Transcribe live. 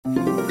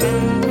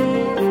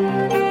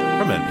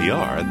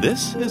NPR,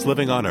 this is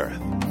Living on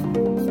Earth.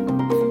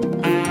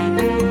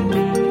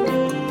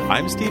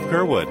 I'm Steve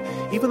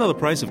Kerwood. Even though the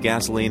price of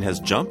gasoline has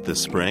jumped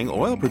this spring,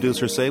 oil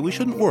producers say we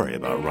shouldn't worry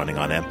about running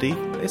on empty.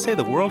 They say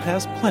the world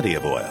has plenty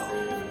of oil.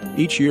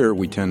 Each year,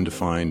 we tend to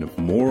find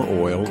more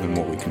oil than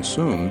what we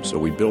consume, so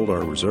we build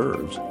our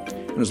reserves.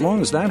 And as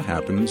long as that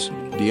happens,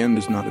 the end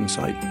is not in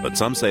sight. But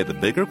some say the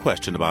bigger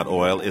question about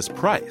oil is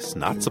price,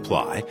 not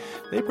supply.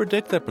 They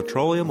predict that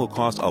petroleum will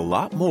cost a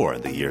lot more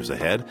in the years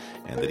ahead,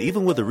 and that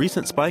even with the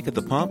recent spike at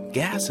the pump,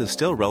 gas is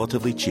still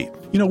relatively cheap.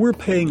 You know, we're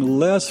paying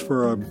less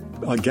for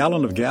a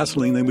gallon of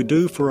gasoline than we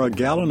do for a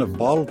gallon of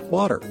bottled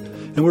water.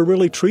 And we're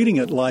really treating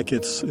it like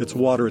it's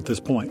water at this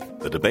point.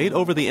 The debate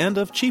over the end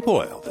of cheap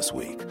oil this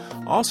week.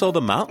 Also,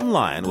 the mountain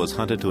lion was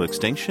hunted to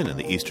extinction in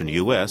the eastern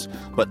U.S.,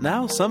 but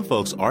now some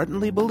folks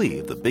ardently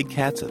believe the big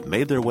cats have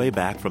made their way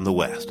back from the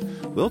west.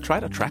 We'll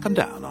try to track them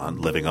down on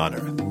Living on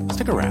Earth.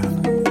 Stick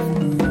around.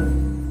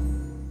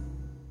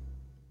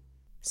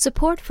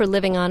 Support for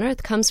Living on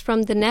Earth comes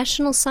from the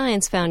National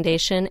Science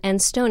Foundation and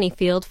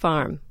Stonyfield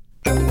Farm.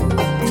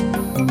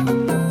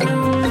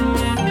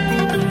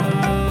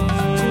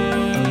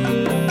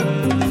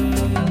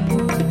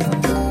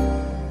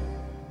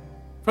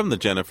 From the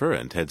Jennifer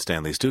and Ted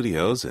Stanley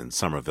studios in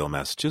Somerville,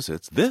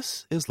 Massachusetts,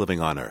 this is Living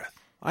on Earth.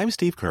 I'm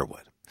Steve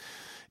Kerwood.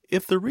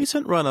 If the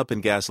recent run-up in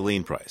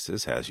gasoline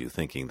prices has you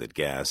thinking that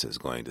gas is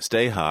going to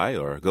stay high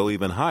or go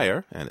even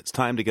higher, and it's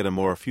time to get a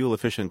more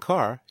fuel-efficient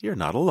car, you're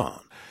not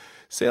alone.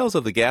 Sales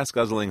of the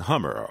gas-guzzling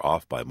Hummer are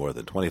off by more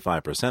than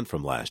 25%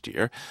 from last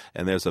year,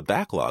 and there's a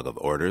backlog of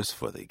orders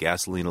for the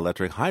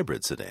gasoline-electric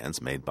hybrid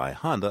sedans made by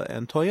Honda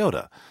and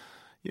Toyota.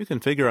 You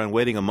can figure on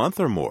waiting a month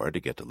or more to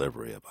get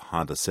delivery of a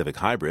Honda Civic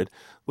Hybrid,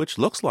 which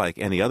looks like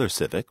any other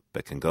Civic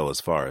but can go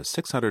as far as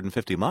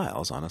 650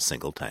 miles on a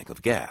single tank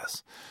of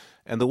gas.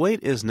 And the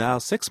wait is now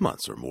 6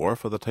 months or more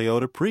for the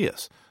Toyota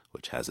Prius,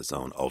 which has its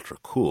own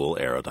ultra-cool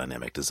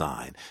aerodynamic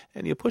design,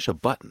 and you push a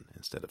button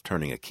instead of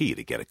turning a key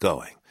to get it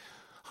going.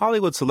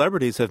 Hollywood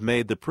celebrities have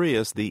made the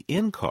Prius the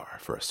in-car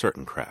for a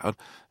certain crowd,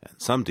 and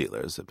some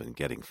dealers have been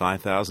getting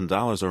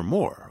 $5,000 or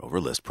more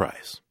over list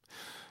price.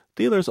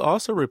 Dealers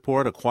also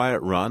report a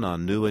quiet run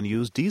on new and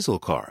used diesel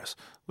cars,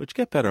 which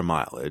get better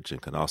mileage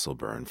and can also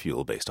burn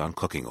fuel based on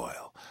cooking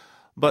oil.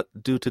 But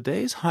do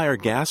today's higher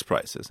gas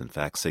prices in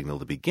fact signal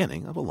the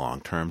beginning of a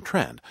long-term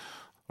trend?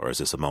 Or is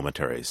this a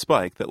momentary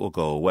spike that will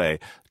go away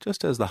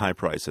just as the high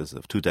prices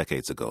of 2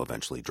 decades ago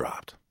eventually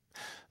dropped?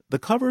 The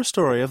cover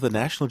story of the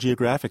National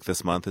Geographic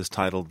this month is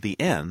titled The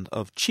End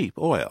of Cheap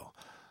Oil.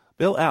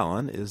 Bill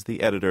Allen is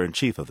the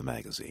editor-in-chief of the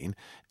magazine,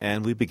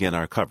 and we begin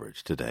our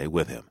coverage today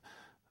with him.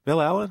 Bill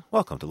Allen,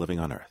 welcome to Living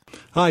on Earth.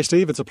 Hi,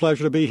 Steve. It's a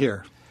pleasure to be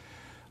here.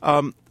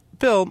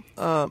 Bill,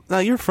 now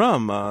you're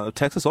from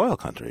Texas oil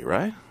country,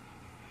 right?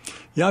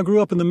 Yeah, I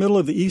grew up in the middle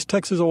of the East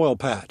Texas oil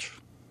patch.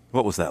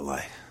 What was that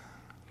like?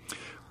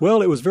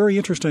 Well, it was very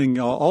interesting.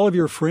 All of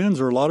your friends,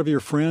 or a lot of your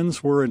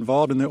friends, were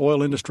involved in the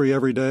oil industry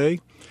every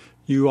day.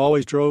 You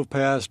always drove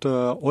past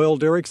oil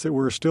derricks that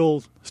were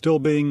still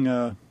being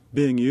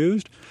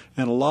used,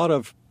 and a lot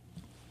of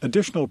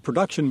additional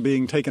production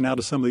being taken out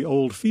of some of the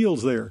old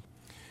fields there.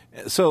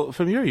 So,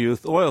 from your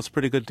youth, oil's a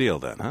pretty good deal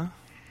then, huh?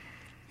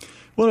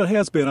 Well, it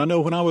has been. I know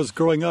when I was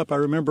growing up, I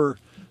remember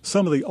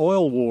some of the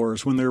oil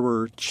wars when there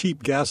were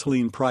cheap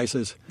gasoline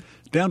prices,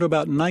 down to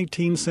about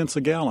 19 cents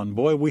a gallon.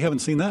 Boy, we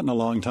haven't seen that in a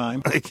long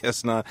time. I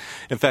guess not.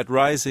 In fact,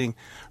 rising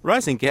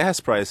gas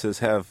prices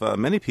have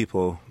many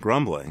people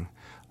grumbling.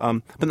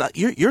 But now,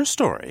 your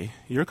story,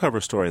 your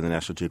cover story in the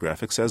National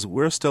Geographic says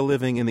we're still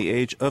living in the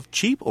age of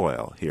cheap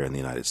oil here in the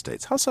United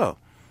States. How so?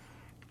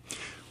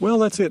 Well,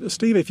 that's it.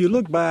 Steve, if you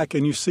look back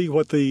and you see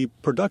what the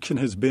production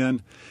has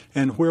been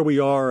and where we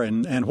are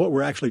and what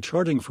we're actually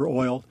charging for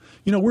oil,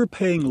 you know, we're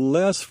paying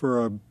less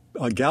for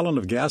a gallon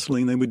of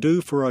gasoline than we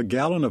do for a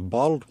gallon of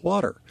bottled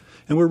water.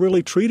 And we're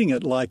really treating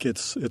it like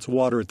it's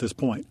water at this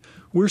point.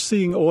 We're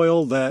seeing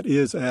oil that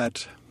is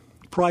at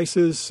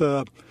prices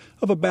of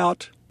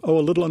about, a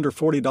little under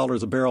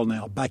 $40 a barrel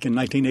now. Back in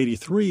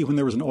 1983, when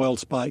there was an oil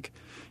spike,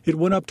 it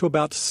went up to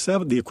about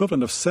the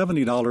equivalent of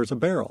 $70 a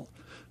barrel.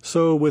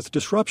 So with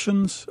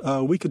disruptions,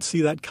 we could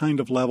see that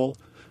kind of level,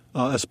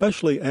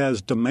 especially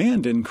as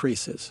demand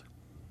increases.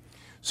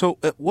 So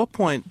at what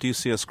point do you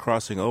see us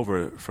crossing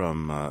over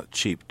from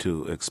cheap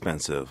to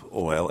expensive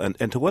oil?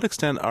 And to what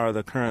extent are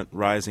the current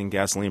rising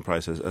gasoline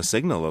prices a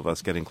signal of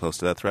us getting close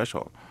to that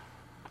threshold?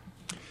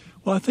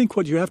 Well, I think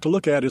what you have to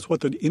look at is what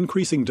the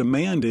increasing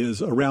demand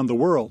is around the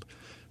world.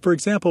 For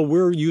example,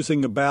 we're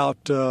using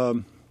about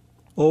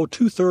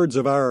two-thirds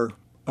of our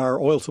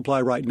oil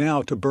supply right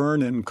now to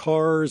burn in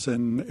cars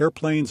and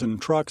airplanes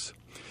and trucks.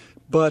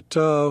 But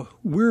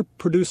we're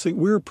producing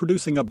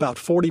about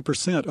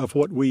 40% of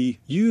what we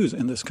use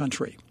in this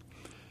country.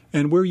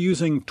 And we're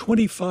using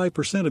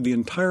 25% of the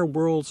entire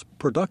world's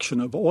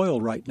production of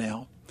oil right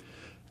now.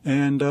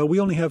 And we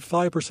only have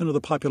 5% of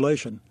the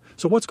population.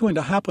 So what's going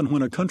to happen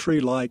when a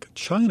country like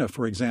China,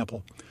 for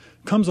example,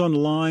 comes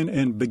online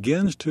and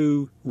begins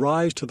to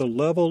rise to the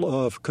level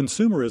of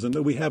consumerism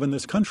that we have in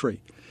this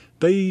country?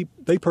 They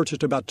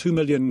purchased about 2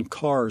 million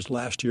cars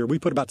last year. We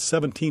put about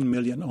 17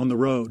 million on the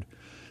road.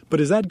 But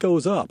as that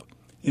goes up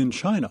in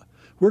China,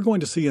 we're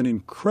going to see an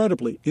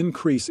incredibly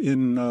increase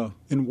in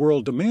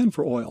world demand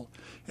for oil.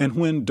 And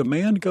when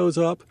demand goes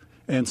up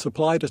and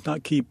supply does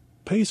not keep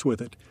pace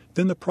with it,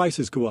 then the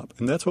prices go up.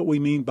 And that's what we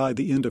mean by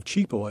the end of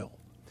cheap oil.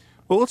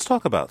 Well, let's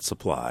talk about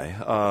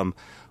supply.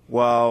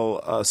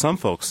 While some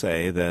folks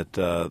say that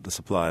the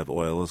supply of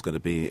oil is going to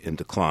be in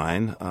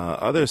decline,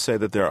 others say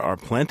that there are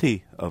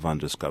plenty of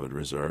undiscovered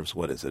reserves.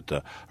 What is it?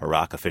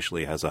 Iraq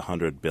officially has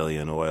 100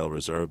 billion oil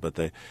reserve, but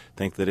they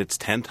think that it's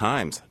 10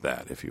 times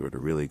that if you were to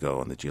really go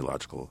on the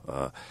geological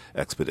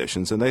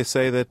expeditions. And they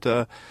say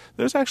that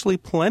there's actually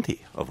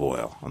plenty of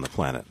oil on the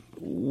planet.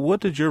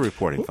 What did your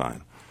reporting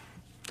find?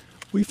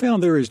 We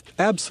found there's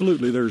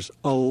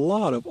a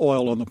lot of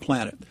oil on the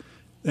planet.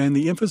 And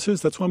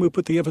that's why we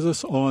put the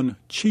emphasis on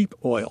cheap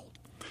oil.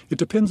 It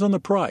depends on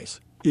the price.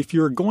 If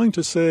you're going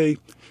to say,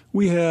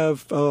 we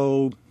have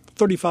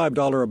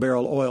 $35 a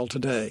barrel oil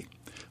today,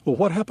 well,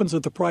 what happens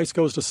if the price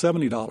goes to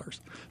 $70?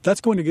 That's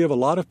going to give a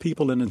lot of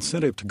people an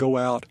incentive to go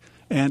out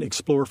and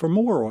explore for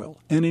more oil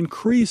and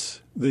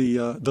increase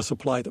the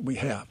supply that we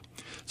have.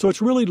 So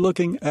it's really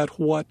looking at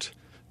what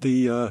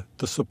the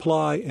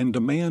supply and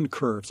demand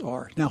curves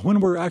are. Now, when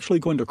we're actually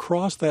going to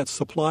cross that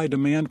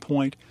supply-demand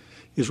point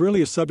is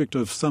really a subject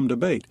of some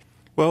debate.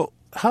 Well,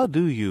 how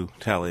do you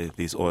tally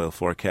these oil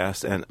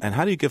forecasts, and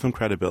how do you give them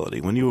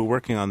credibility? When you were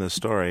working on this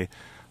story,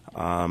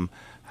 how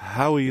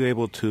were you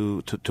able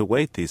to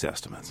weight these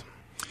estimates?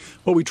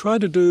 What we tried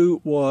to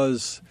do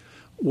was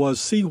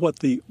see what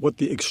the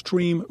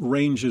extreme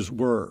ranges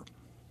were.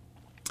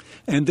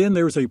 And then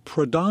there's a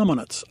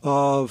predominance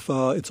of,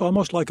 it's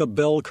almost like a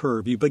bell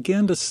curve. You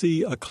begin to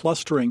see a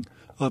clustering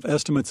of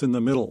estimates in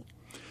the middle.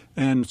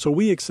 And so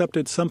we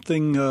accepted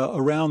something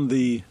around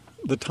the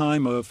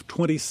time of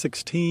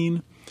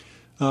 2016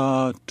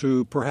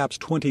 to perhaps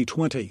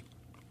 2020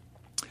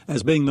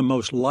 as being the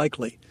most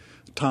likely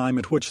time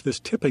at which this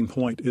tipping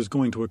point is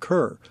going to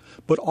occur.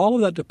 But all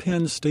of that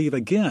depends, Steve,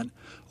 again,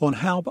 on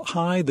how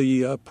high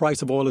the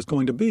price of oil is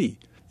going to be.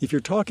 If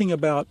you're talking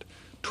about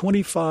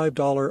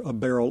 $25 a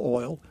barrel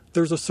oil,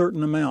 there's a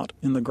certain amount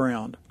in the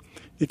ground.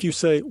 If you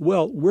say,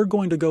 well, we're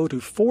going to go to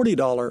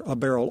 $40 a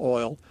barrel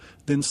oil,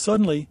 then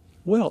suddenly,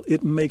 well,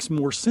 it makes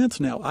more sense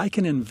now. I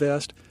can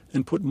invest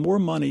and put more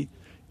money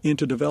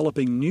into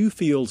developing new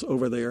fields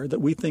over there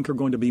that we think are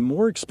going to be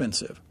more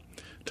expensive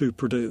to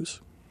produce.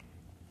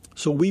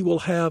 So we will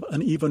have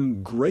an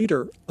even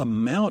greater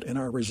amount in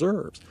our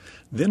reserves.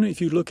 Then if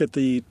you look at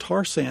the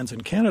tar sands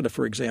in Canada,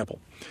 for example,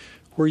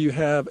 where you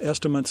have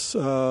estimates,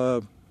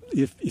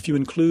 if you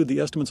include the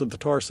estimates of the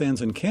tar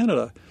sands in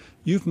Canada,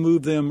 you've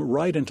moved them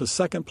right into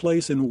second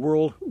place in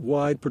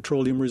worldwide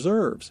petroleum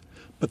reserves.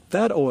 But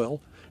that oil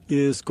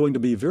is going to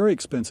be very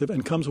expensive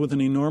and comes with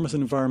an enormous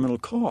environmental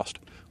cost,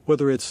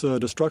 whether it's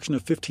destruction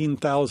of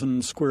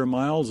 15,000 square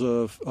miles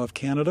of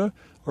Canada,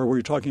 or where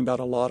you're talking about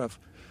a lot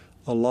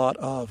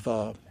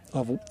of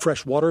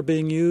fresh water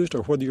being used,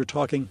 or whether you're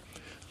talking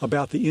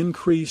about the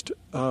increased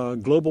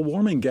global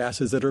warming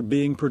gases that are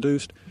being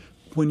produced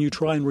when you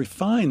try and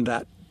refine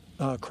that,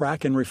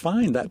 crack and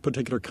refine that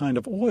particular kind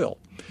of oil.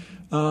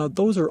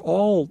 Those are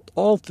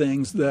all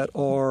things that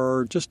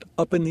are just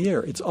up in the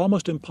air. It's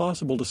almost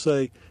impossible to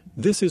say,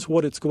 this is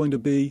what it's going to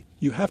be.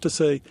 You have to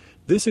say,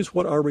 this is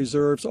what our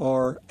reserves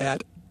are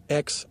at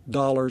X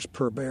dollars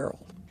per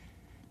barrel.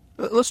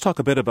 Let's talk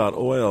a bit about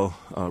oil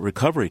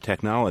recovery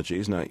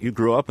technologies. Now, you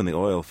grew up in the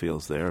oil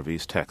fields there of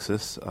East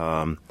Texas.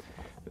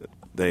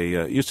 They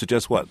used to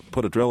just,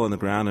 put a drill in the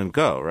ground and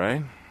go,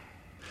 right?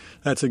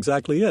 That's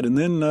exactly it. And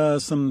then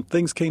some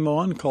things came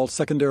on called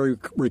secondary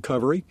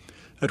recovery,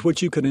 at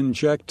which you could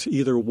inject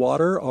either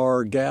water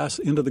or gas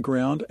into the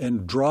ground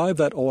and drive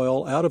that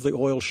oil out of the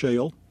oil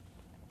shale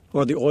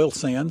or the oil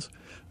sands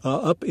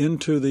up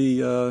into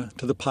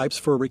the pipes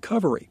for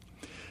recovery.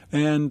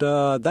 And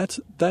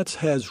that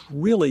has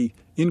really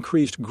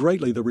increased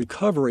greatly the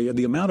recovery of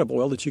the amount of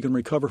oil that you can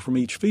recover from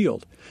each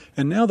field.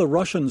 And now the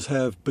Russians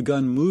have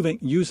begun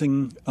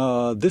using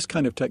this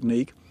kind of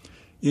technique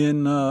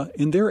in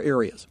their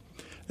areas.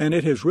 And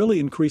it has really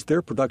increased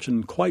their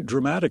production quite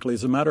dramatically.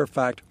 As a matter of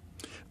fact,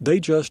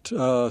 they just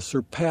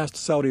surpassed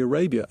Saudi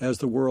Arabia as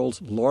the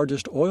world's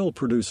largest oil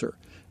producer.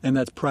 And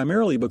that's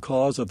primarily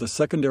because of the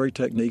secondary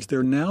techniques.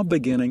 They're now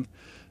beginning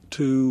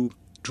to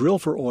drill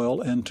for oil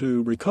and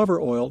to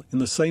recover oil in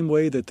the same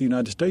way that the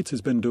United States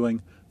has been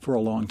doing for a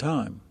long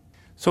time.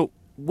 So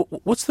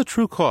what's the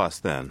true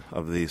cost, then,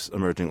 of these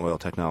emerging oil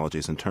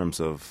technologies in terms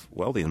of,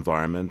 the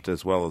environment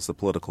as well as the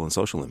political and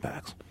social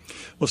impacts?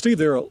 Well, Steve,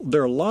 there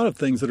are a lot of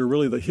things that are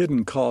really the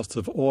hidden costs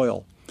of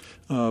oil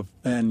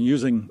and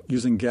using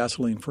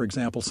gasoline, for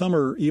example. Some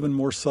are even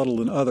more subtle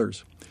than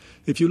others.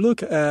 If you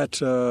look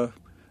at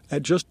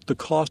just the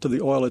cost of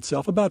the oil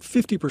itself, about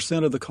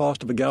 50% of the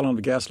cost of a gallon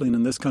of gasoline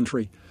in this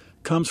country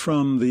comes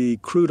from the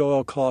crude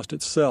oil cost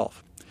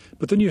itself.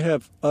 But then you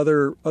have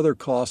other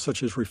costs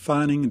such as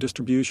refining and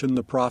distribution,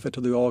 the profit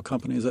to the oil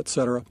companies, et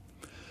cetera.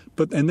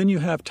 And then you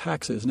have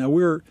taxes. Now,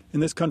 in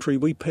this country,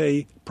 we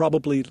pay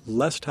probably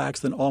less tax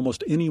than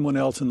almost anyone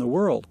else in the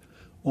world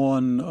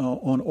on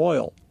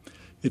oil.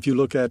 If you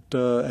look at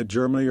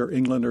Germany or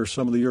England or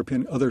some of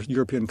the other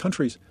European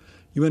countries,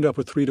 you end up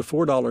with $3 to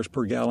 $4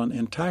 per gallon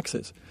in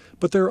taxes.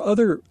 But there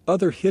are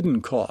other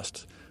hidden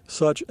costs,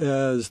 such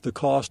as the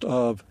cost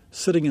of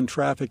sitting in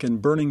traffic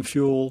and burning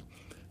fuel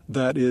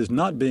that is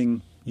not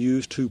being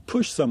used to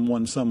push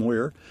someone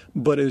somewhere,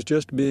 but is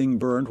just being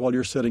burned while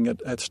you're sitting at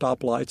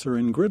stoplights or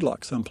in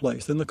gridlock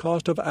someplace. Then the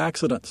cost of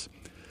accidents.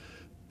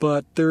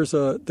 But there's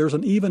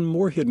an even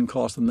more hidden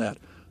cost than that,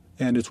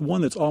 and it's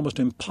one that's almost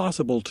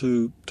impossible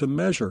to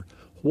measure.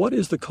 What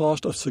is the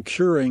cost of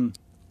securing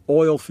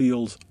oil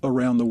fields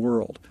around the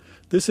world?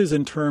 This is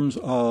in terms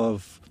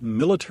of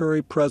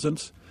military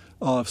presence,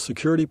 of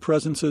security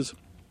presences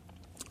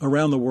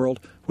around the world,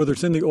 whether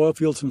it's in the oil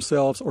fields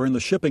themselves or in the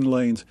shipping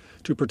lanes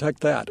to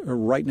protect that.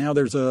 Right now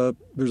there's a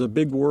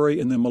big worry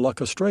in the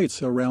Malacca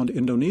Straits around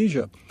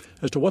Indonesia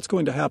as to what's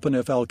going to happen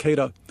if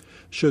Al-Qaeda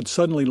should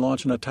suddenly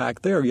launch an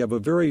attack there. You have a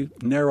very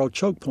narrow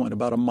choke point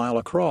about a mile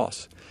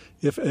across.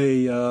 If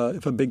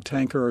a big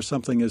tanker or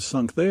something is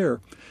sunk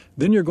there,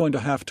 then you're going to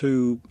have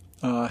to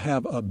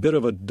have a bit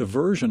of a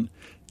diversion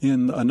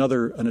in an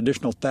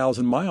additional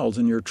 1,000 miles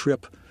in your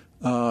trip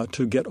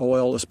to get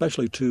oil,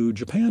 especially to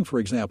Japan, for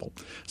example.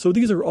 So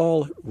these are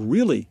all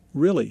really,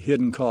 really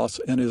hidden costs,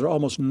 and there's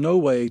almost no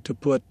way to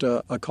put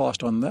a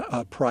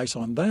price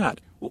on that.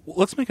 Well,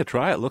 let's make a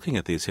try at looking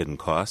at these hidden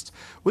costs.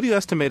 What do you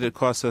estimate it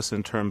costs us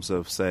in terms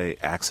of, say,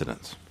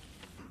 accidents?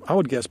 I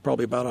would guess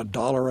probably about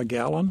 $1 a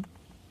gallon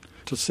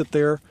to sit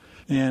there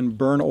and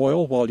burn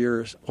oil while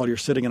you're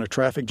sitting in a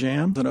traffic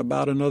jam, and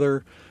about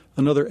another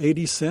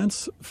 80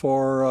 cents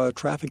for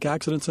traffic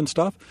accidents and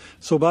stuff.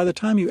 So by the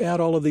time you add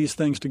all of these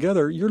things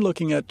together, you're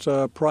looking at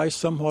a price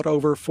somewhat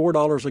over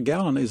 $4 a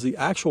gallon is the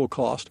actual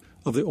cost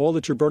of the oil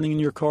that you're burning in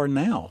your car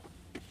now.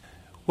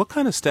 What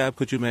kind of stab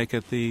could you make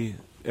at the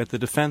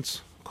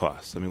defense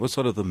costs? I mean, what's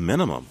sort of the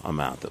minimum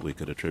amount that we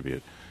could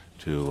attribute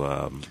to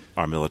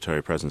our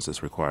military presence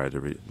that's required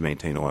to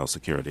maintain oil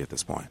security at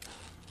this point?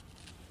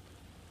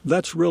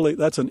 That's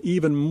an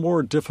even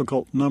more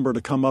difficult number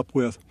to come up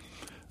with.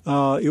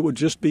 It would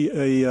just be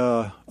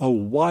a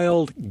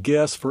wild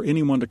guess for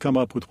anyone to come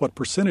up with what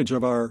percentage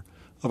of our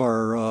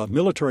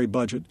military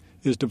budget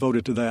is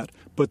devoted to that.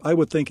 But I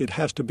would think it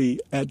has to be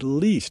at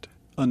least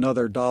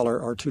another $1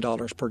 or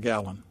 $2 per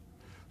gallon.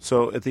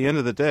 So at the end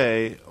of the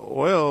day,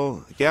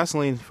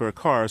 gasoline for a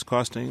car is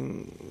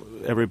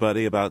costing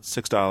everybody about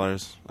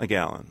 $6 a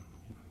gallon.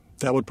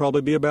 That would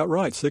probably be about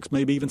right. $6,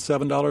 maybe even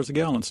 $7 a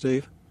gallon,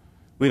 Steve.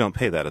 We don't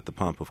pay that at the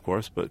pump, of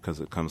course, but because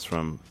it comes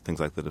from things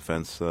like the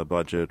defense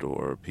budget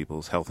or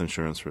people's health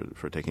insurance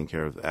for taking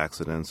care of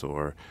accidents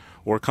or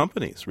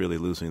companies really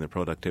losing the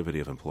productivity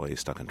of employees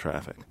stuck in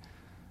traffic.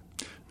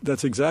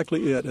 That's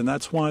exactly it, and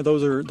that's why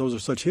those are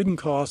such hidden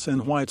costs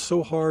and why it's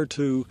so hard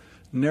to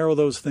narrow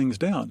those things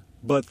down.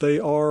 But they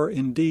are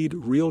indeed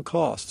real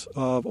costs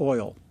of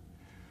oil.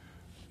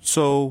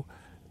 So,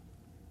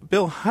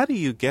 Bill, how do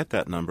you get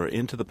that number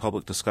into the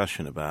public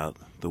discussion about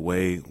the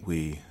way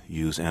we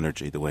use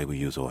energy, the way we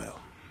use oil?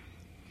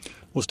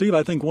 Well, Steve,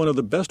 I think one of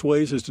the best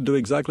ways is to do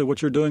exactly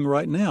what you're doing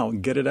right now.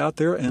 Get it out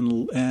there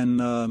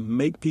and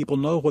make people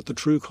know what the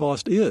true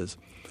cost is.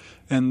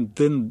 And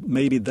then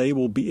maybe they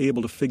will be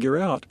able to figure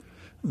out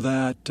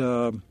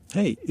that,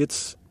 hey,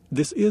 this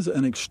is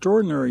an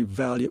extraordinarily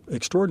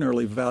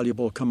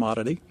valuable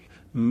commodity.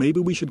 Maybe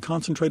we should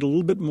concentrate a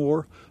little bit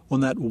more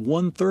on that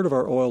 1/3 of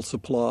our oil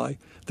supply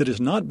that is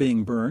not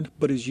being burned,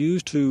 but is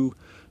used to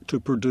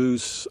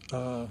produce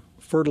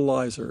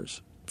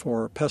fertilizers,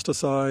 for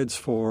pesticides,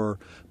 for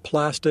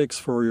plastics,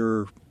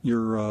 for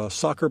your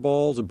soccer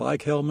balls,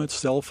 bike helmets,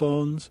 cell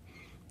phones.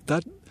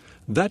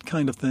 That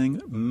kind of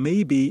thing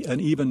may be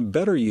an even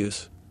better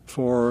use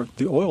for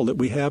the oil that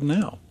we have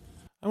now.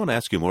 I want to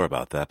ask you more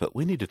about that, but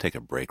we need to take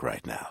a break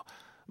right now.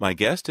 My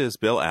guest is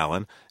Bill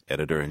Allen,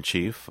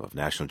 editor-in-chief of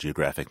National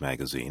Geographic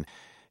magazine.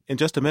 In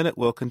just a minute,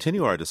 we'll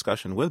continue our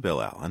discussion with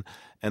Bill Allen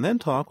and then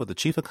talk with the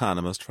chief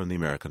economist from the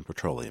American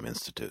Petroleum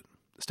Institute.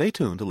 Stay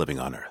tuned to Living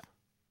on Earth.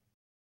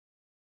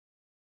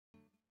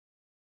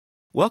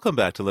 Welcome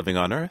back to Living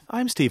on Earth.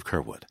 I'm Steve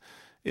Kerwood.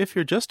 If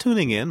you're just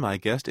tuning in, my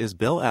guest is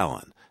Bill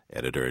Allen,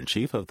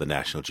 editor-in-chief of the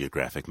National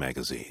Geographic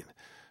magazine.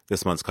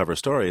 This month's cover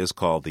story is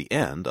called The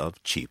End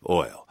of Cheap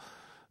Oil.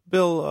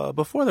 Bill,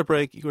 before the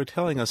break, you were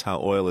telling us how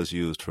oil is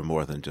used for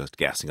more than just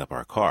gassing up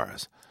our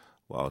cars.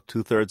 While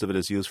 2/3 of it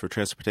is used for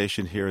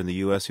transportation here in the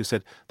U.S., you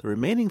said the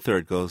remaining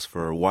third goes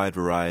for a wide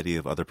variety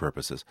of other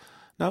purposes.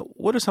 Now,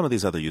 what are some of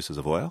these other uses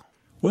of oil?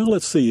 Well,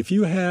 let's see. If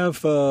you have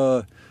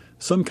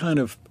some kind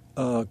of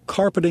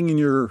carpeting in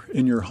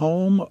your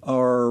home,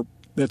 or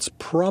it's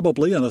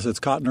probably, unless it's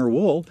cotton or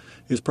wool,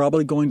 is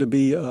probably going to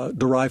be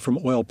derived from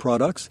oil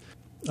products.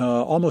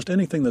 Almost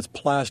anything that's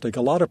plastic,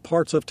 a lot of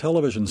parts of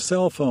television,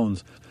 cell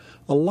phones,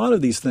 a lot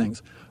of these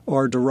things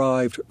are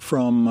derived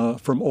from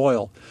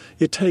oil.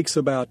 It takes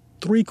about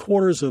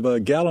 3/4 of a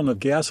gallon of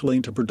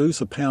gasoline to produce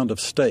a pound of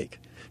steak.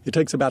 It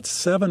takes about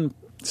 7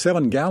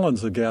 7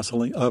 gallons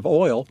of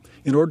oil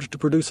in order to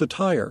produce a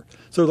tire.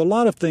 So there are a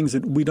lot of things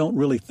that we don't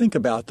really think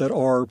about that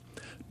are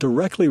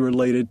directly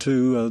related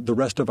to the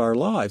rest of our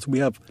lives. We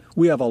have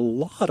a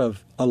lot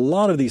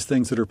of these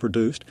things that are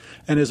produced,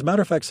 and as a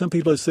matter of fact, some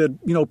people have said,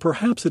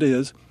 perhaps it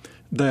is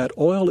that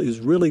oil is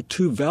really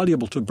too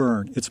valuable to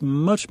burn. It's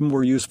much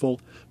more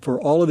useful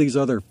for all of these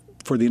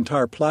for the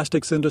entire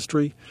plastics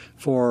industry,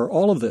 for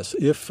all of this.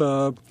 If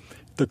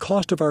the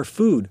cost of our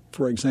food,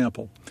 for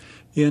example,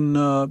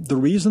 the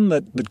reason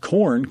that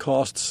corn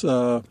costs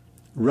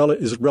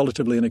is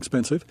relatively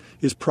inexpensive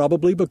is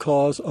probably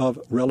because of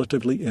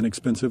relatively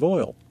inexpensive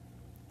oil.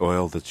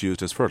 Oil that's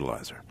used as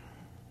fertilizer.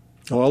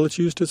 Oil that's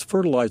used as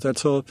fertilizer.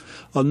 That's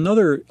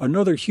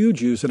another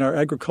huge use in our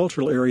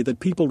agricultural area that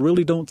people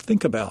really don't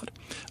think about.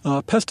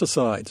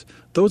 Pesticides.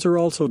 Those are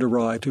also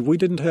derived. If we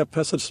didn't have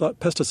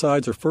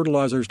pesticides or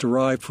fertilizers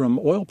derived from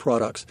oil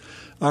products,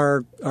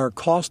 our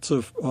costs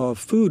of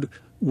food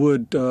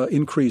would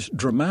increase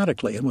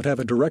dramatically and would have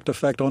a direct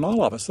effect on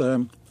all of us.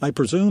 I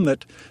presume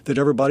that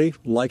everybody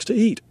likes to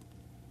eat.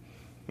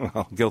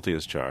 Well, guilty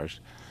as charged.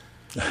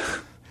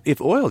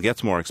 If oil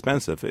gets more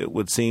expensive, it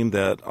would seem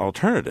that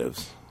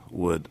alternatives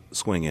would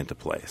swing into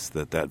place,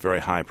 that very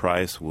high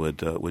price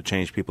would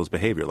change people's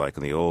behavior. Like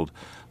in the old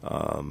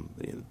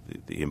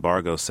the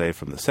embargo, say,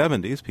 from the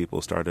 70s,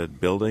 people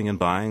started building and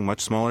buying much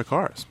smaller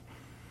cars.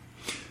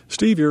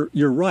 Steve,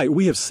 you're right.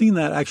 We have seen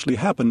that actually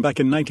happen. Back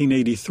in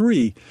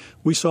 1983,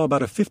 we saw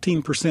about a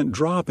 15%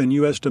 drop in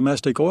U.S.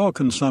 domestic oil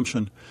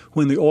consumption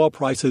when the oil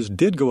prices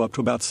did go up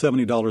to about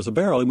 $70 a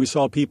barrel, and we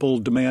saw people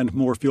demand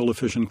more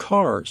fuel-efficient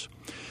cars.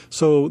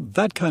 So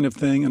that kind of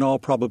thing, in all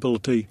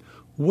probability,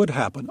 would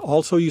happen.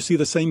 Also, you see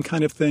the same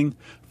kind of thing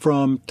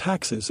from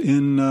taxes.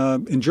 In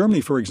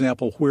Germany, for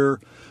example, where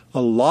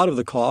a lot of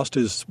the cost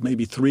is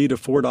maybe $3 to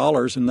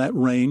 $4 in that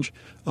range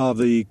of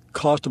the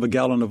cost of a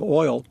gallon of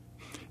oil,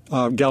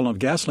 gallon of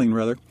gasoline,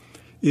 rather,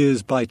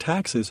 is by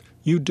taxes,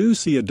 you do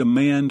see a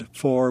demand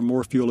for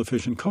more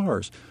fuel-efficient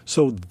cars.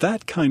 So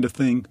that kind of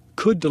thing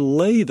could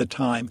delay the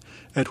time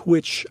at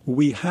which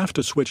we have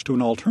to switch to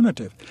an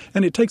alternative.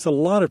 And it takes a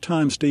lot of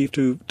time, Steve,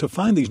 to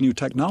find these new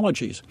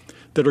technologies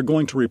that are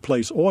going to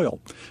replace oil.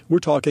 We're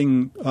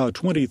talking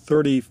 20,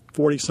 30,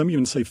 40, some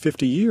even say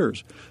 50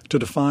 years to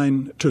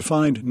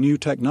find new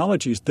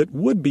technologies that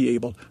would be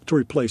able to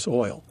replace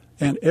oil.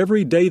 And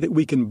every day that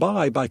we can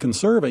buy by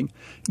conserving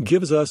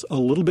gives us a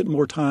little bit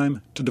more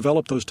time to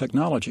develop those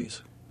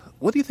technologies.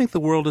 What do you think the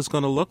world is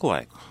going to look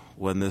like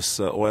when this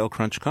oil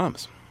crunch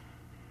comes?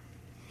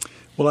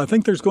 Well, I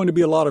think there's going to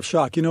be a lot of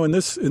shock. In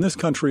this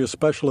country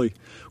especially,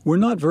 we're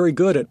not very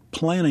good at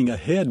planning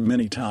ahead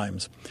many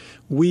times.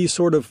 We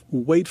sort of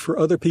wait for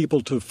other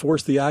people to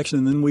force the action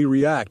and then we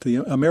react. The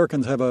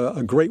Americans have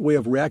a great way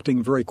of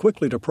reacting very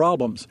quickly to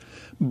problems,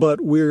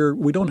 but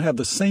we don't have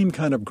the same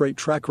kind of great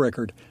track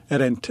record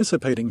at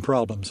anticipating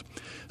problems.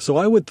 So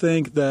I would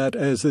think that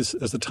as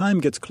the time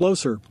gets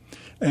closer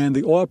and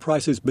the oil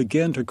prices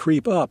begin to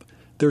creep up,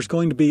 there's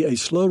going to be a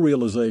slow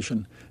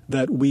realization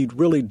that we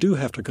really do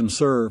have to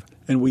conserve,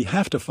 and we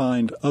have to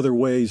find other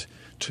ways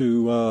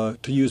to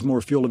use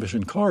more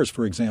fuel-efficient cars,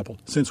 for example,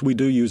 since we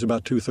do use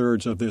about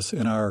 2/3 of this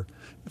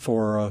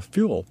for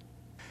fuel.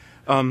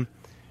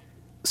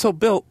 So,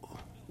 Bill,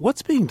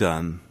 what's being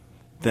done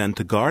then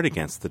to guard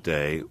against the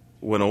day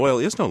when oil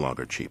is no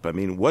longer cheap? I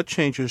mean, what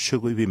changes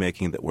should we be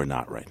making that we're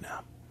not right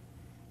now?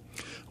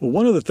 Well,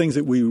 one of the things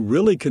that we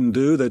really can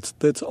do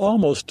that's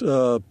almost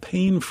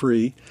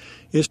pain-free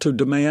is to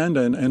demand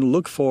and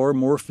look for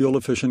more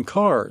fuel-efficient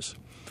cars.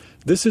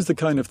 This is the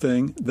kind of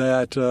thing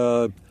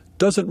that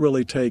doesn't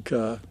really take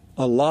a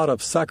lot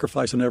of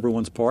sacrifice on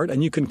everyone's part,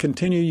 and you can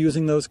continue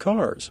using those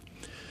cars.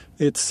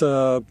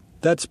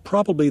 That's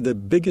probably the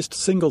biggest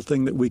single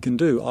thing that we can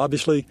do.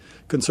 Obviously,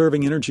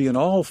 conserving energy in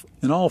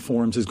all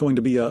forms is going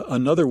to be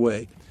another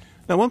way.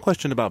 Now, one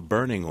question about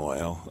burning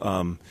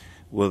oil.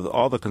 With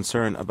all the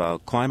concern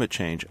about climate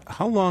change,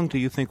 how long do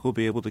you think we'll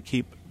be able to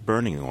keep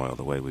burning oil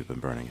the way we've been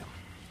burning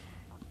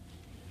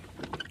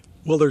it?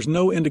 Well, there's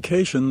no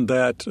indication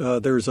that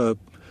there's a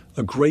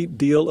great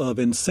deal of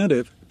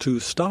incentive to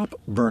stop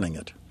burning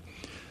it.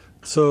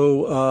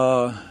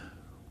 So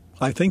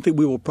I think that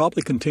we will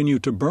probably continue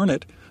to burn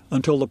it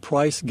until the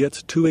price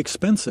gets too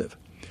expensive.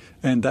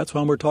 And that's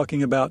why we're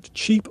talking about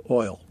cheap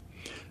oil.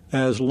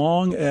 As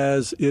long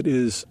as it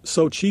is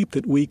so cheap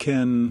that we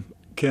can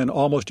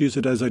almost use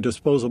it as a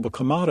disposable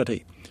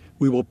commodity,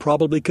 we will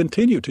probably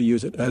continue to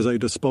use it as a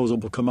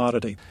disposable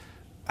commodity.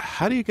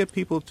 How do you get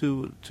people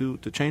to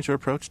change their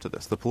approach to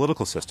this, the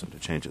political system to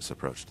change its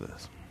approach to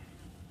this?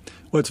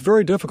 Well, it's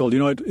very difficult.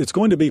 It's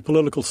going to be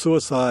political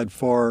suicide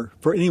for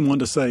anyone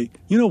to say,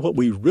 what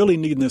we really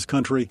need in this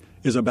country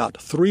is about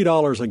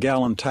 $3 a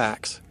gallon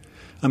tax.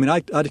 I mean, I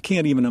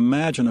can't even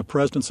imagine a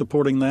president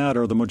supporting that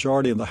or the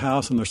majority of the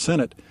House and the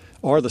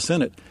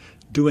Senate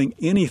doing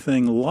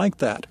anything like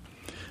that.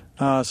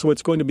 So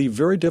it's going to be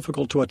very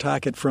difficult to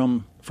attack it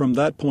from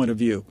that point of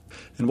view.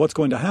 And what's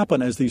going to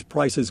happen as these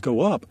prices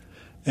go up,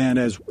 and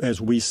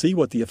as we see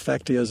what the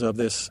effect is of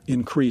this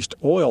increased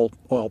oil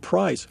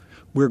price,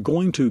 we're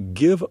going to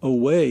give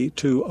away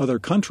to other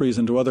countries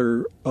and to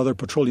other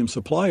petroleum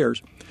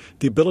suppliers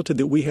the ability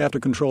that we have to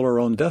control our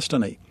own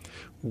destiny.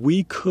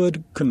 We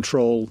could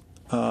control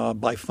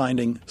by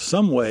finding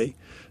some way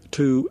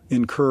to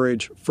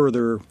encourage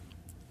further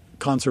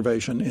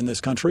conservation in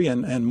this country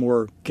and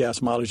more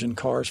gas mileage in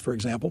cars, for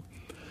example.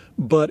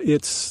 But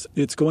it's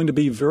going to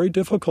be very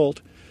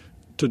difficult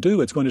to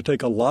do. It's going to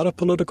take a lot of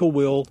political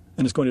will,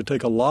 and it's going to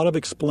take a lot of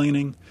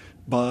explaining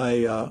by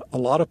a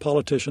lot of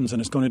politicians, and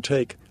it's going to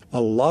take a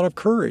lot of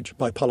courage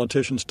by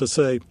politicians to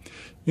say,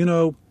 you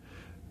know,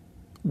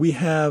 we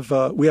have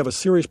a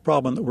serious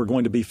problem that we're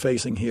going to be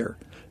facing here.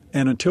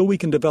 And until we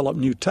can develop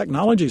new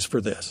technologies for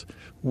this,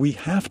 we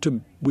have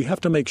to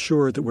make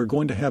sure that we're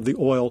going to have the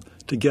oil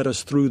to get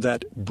us through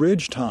that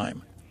bridge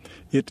time.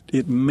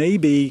 It may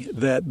be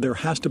that there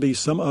has to be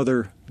some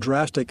other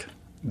drastic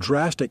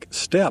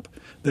step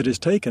that is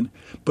taken,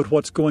 but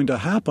what's going to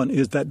happen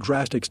is that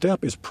drastic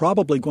step is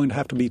probably going to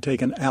have to be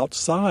taken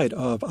outside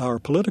of our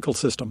political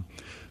system,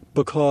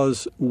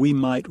 because we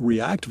might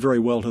react very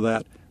well to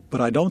that,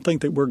 but I don't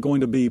think that we're going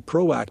to be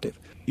proactive.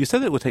 You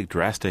said it would take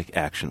drastic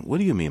action. What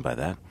do you mean by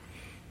that?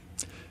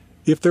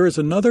 If there is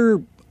another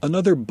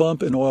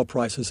bump in oil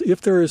prices, if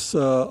there is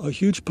a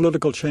huge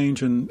political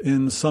change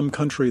in some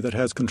country that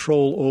has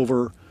control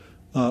over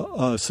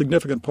a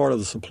significant part of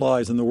the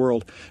supplies in the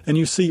world, and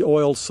you see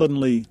oil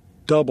suddenly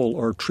double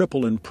or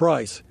triple in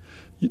price,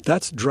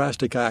 that's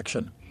drastic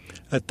action.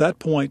 At that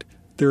point,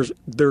 there's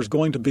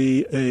going to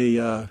be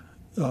an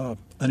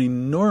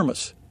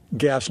enormous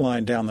gas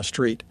line down the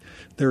street.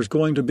 There's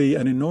going to be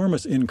an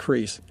enormous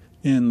increase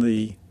in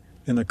the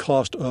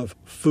cost of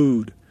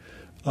food,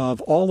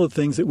 of all the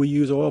things that we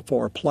use oil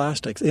for,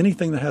 plastics.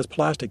 Anything that has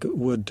plastic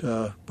would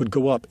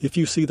go up if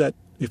you see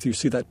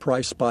that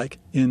price spike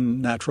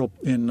in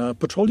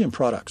petroleum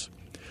products.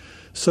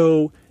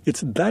 So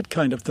it's that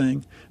kind of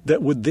thing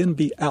that would then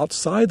be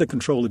outside the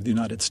control of the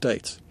United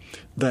States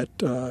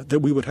that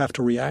we would have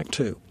to react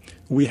to.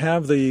 We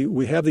have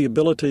the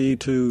ability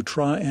to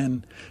try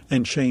and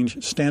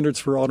change standards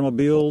for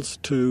automobiles,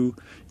 to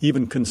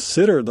even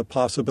consider the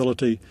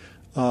possibility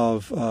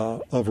of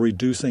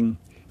reducing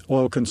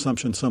oil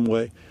consumption some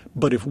way.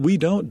 But if we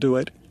don't do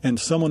it and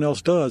someone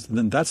else does,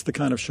 then that's the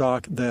kind of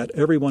shock that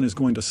everyone is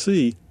going to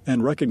see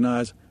and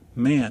recognize,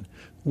 man,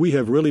 we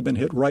have really been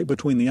hit right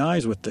between the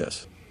eyes with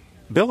this.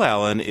 Bill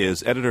Allen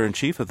is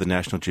editor-in-chief of the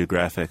National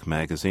Geographic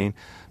magazine.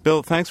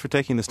 Bill, thanks for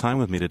taking this time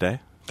with me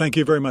today. Thank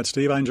you very much,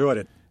 Steve. I enjoyed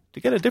it.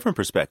 To get a different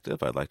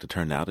perspective, I'd like to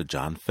turn now to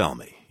John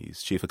Felmy.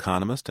 He's chief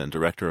economist and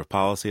director of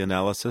policy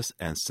analysis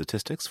and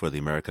statistics for the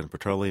American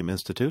Petroleum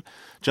Institute.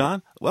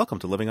 John, welcome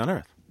to Living on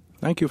Earth.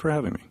 Thank you for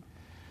having me.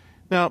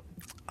 Now,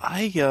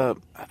 I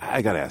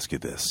got to ask you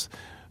this.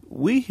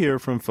 We hear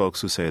from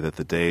folks who say that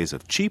the days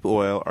of cheap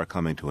oil are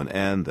coming to an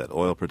end, that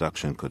oil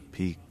production could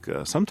peak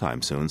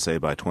sometime soon, say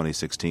by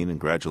 2016, and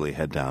gradually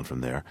head down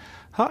from there.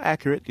 How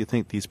accurate do you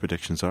think these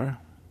predictions are?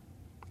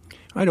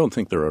 I don't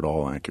think they're at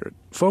all accurate.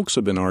 Folks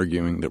have been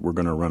arguing that we're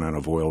going to run out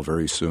of oil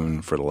very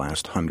soon for the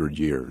last 100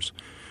 years.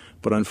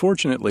 But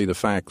unfortunately, the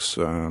facts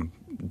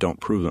don't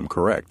prove them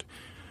correct.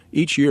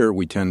 Each year,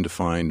 we tend to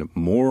find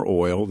more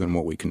oil than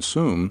what we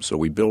consume, so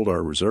we build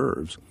our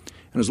reserves.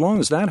 And as long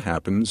as that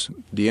happens,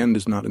 the end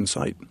is not in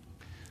sight.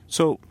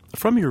 So,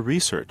 from your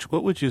research,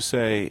 what would you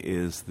say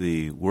is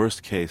the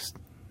worst-case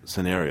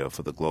scenario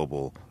for the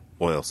global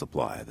oil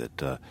supply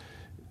that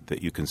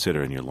you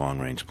consider in your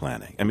long-range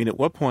planning? I mean, at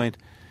what point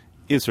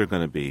is there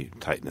going to be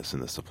tightness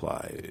in the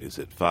supply? Is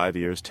it 5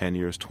 years, 10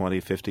 years, 20,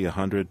 50,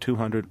 100,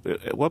 200?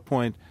 At what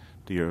point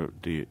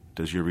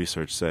does your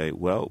research say,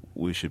 well,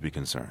 we should be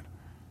concerned?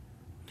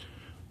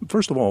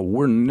 First of all,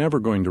 we're never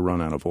going to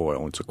run out of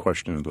oil. It's a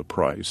question of the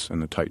price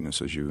and the tightness,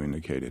 as you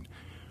indicated.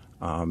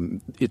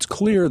 It's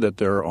clear that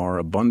there are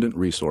abundant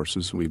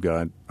resources. We've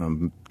got a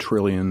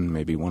trillion,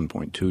 maybe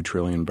 1.2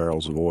 trillion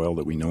barrels of oil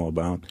that we know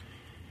about,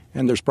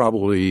 and there's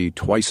probably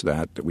twice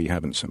that we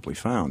haven't simply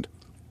found.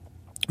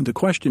 The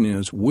question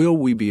is, will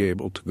we be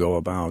able to go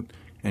about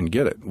and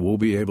get it? Will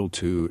we be able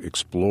to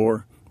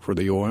explore for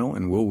the oil,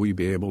 and will we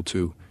be able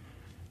to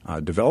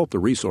develop the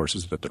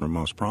resources that are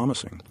most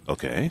promising?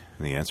 Okay,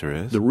 and the answer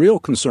is? The real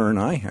concern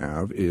I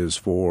have is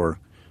for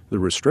the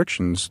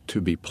restrictions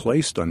to be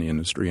placed on the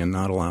industry and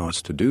not allow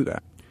us to do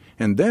that.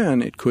 And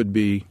then it could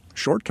be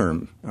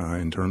short-term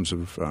in terms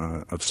of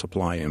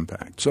supply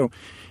impact. So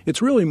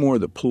it's really more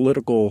the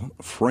political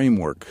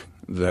framework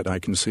that I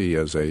can see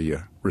as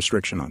a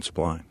restriction on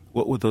supply.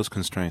 What would those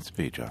constraints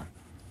be, John?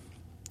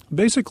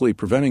 Basically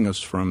preventing us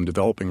from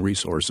developing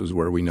resources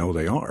where we know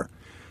they are.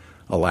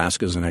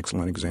 Alaska is an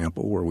excellent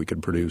example where we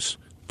could produce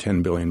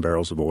 10 billion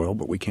barrels of oil,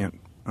 but we can't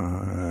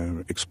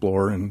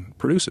explore and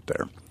produce it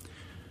there.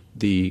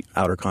 The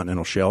outer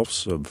continental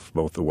shelves of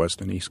both the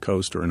west and east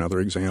coast are another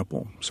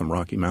example, some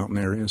Rocky Mountain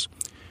areas.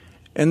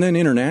 And then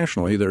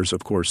internationally, there's,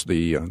 of course,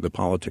 the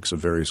politics of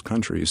various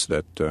countries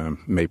that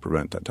may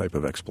prevent that type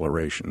of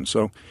exploration.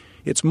 So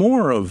it's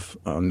more of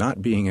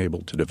not being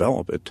able to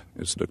develop it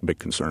is the big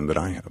concern that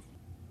I have.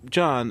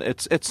 John,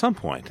 at some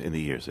point in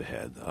the years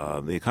ahead,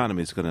 the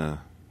economy is going to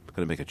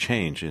going to make a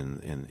change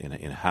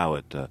in how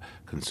it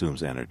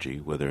consumes energy,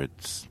 whether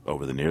it's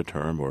over the near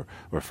term or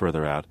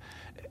further out.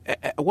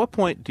 At what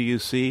point do you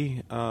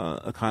see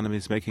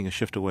economies making a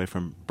shift away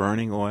from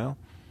burning oil?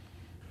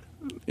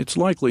 It's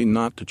likely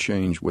not to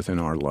change within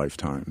our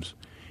lifetimes.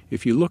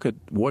 If you look at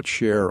what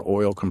share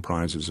oil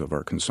comprises of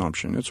our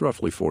consumption, it's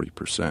roughly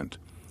 40%.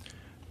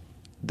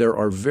 There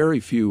are very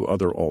few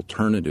other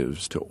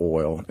alternatives to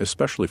oil,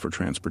 especially for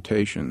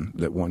transportation,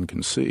 that one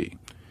can see.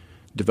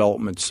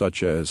 Developments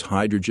such as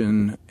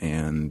hydrogen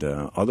and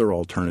other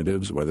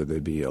alternatives, whether they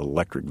be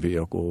electric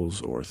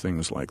vehicles or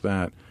things like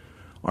that,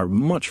 are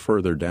much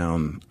further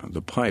down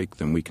the pike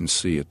than we can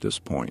see at this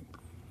point.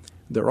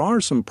 There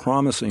are some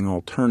promising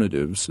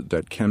alternatives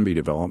that can be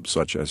developed,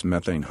 such as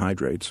methane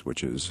hydrates,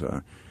 which is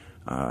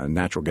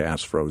natural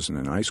gas frozen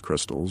in ice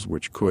crystals,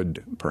 which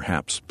could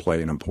perhaps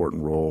play an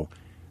important role,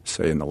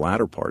 say, in the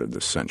latter part of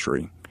this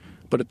century.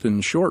 But in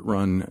the short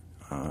run,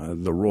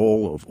 the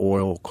role of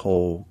oil,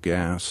 coal,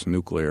 gas,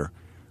 nuclear,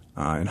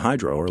 and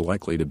hydro are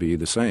likely to be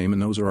the same,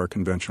 and those are our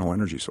conventional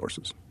energy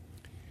sources.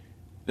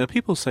 Now,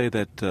 people say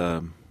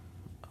that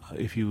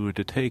if you were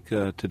to take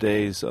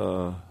today's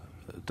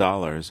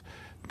dollars,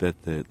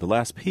 that the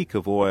last peak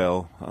of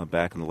oil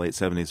back in the late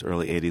 70s,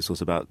 early 80s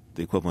was about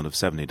the equivalent of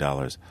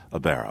 $70 a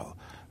barrel.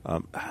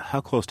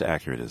 How close to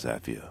accurate is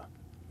that view?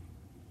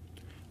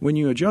 When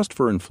you adjust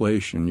for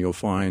inflation, you'll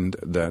find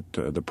that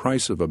the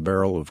price of a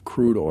barrel of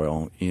crude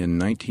oil in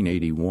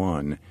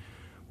 1981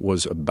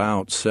 was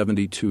about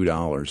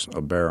 $72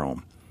 a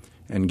barrel.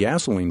 And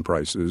gasoline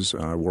prices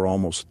were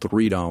almost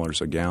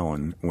 $3 a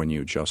gallon when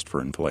you adjust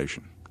for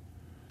inflation.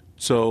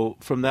 So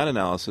from that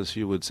analysis,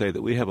 you would say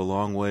that we have a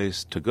long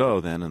ways to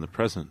go then in the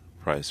present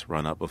price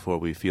run-up before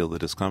we feel the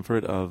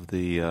discomfort of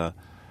the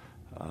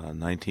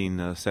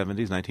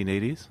 1970s,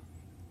 1980s?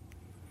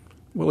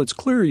 Well, it's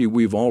clear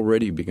we've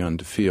already begun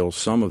to feel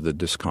some of the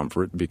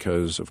discomfort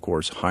because, of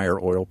course, higher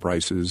oil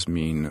prices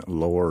mean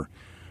lower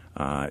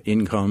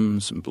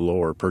incomes,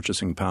 lower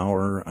purchasing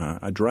power,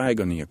 a drag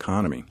on the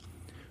economy.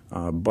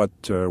 But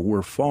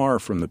we're far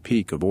from the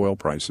peak of oil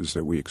prices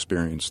that we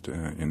experienced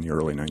in the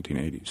early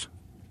 1980s.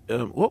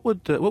 What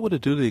would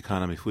it do to the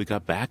economy if we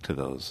got back to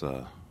those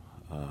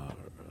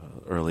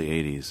early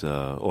 80s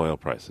oil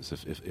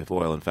prices, if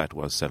oil, in fact,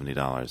 was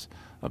 $70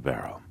 a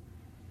barrel?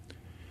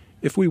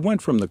 If we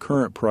went from the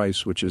current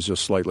price, which is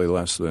just slightly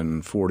less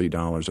than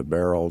 $40 a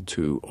barrel,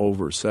 to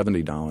over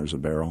 $70 a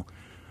barrel,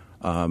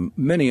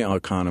 many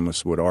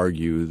economists would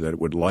argue that it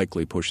would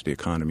likely push the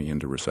economy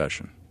into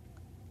recession.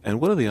 And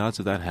what are the odds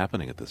of that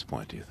happening at this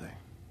point, do you think?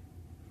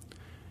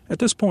 At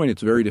this point,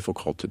 it's very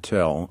difficult to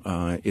tell.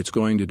 It's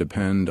going to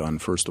depend on,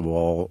 first of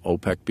all,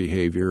 OPEC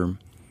behavior,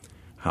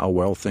 how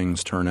well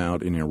things turn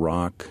out in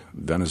Iraq,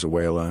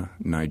 Venezuela,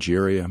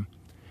 Nigeria.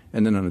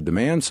 And then on the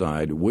demand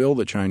side, will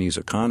the Chinese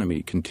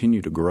economy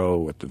continue to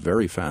grow at the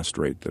very fast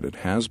rate that it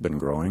has been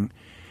growing?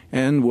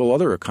 And will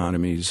other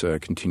economies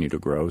continue to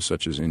grow,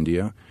 such as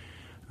India?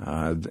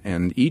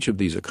 And each of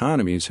these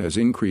economies has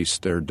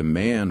increased their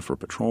demand for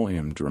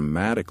petroleum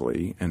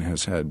dramatically and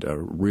has had a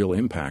real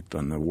impact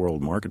on the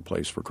world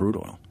marketplace for crude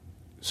oil.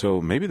 So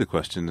maybe the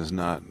question is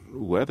not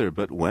whether,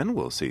 but when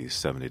we'll see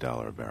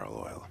 $70 a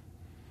barrel oil.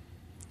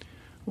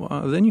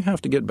 Well, then you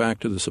have to get back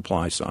to the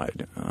supply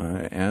side.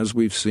 As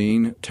we've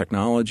seen,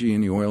 technology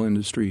in the oil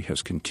industry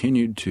has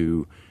continued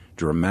to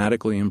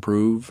dramatically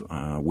improve.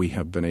 We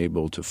have been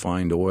able to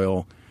find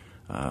oil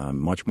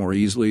much more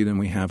easily than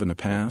we have in the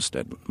past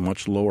at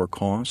much lower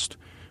cost.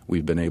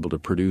 We've been able to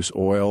produce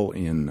oil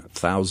in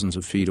thousands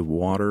of feet of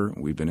water.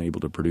 We've been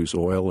able to produce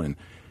oil in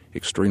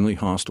extremely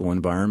hostile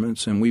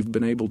environments, and we've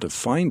been able to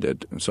find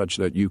it such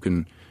that you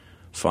can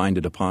find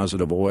a deposit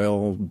of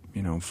oil,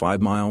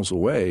 5 miles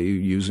away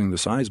using the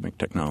seismic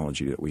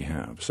technology that we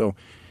have. So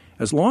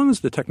as long as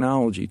the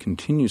technology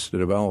continues to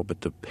develop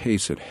at the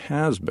pace it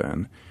has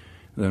been,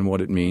 then what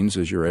it means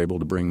is you're able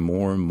to bring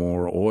more and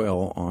more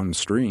oil on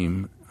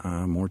stream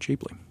more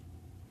cheaply.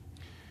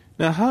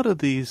 Now, how do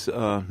these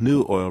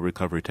new oil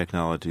recovery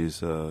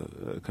technologies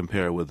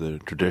compare with the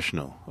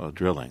traditional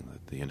drilling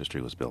that the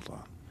industry was built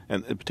on,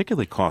 and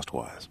particularly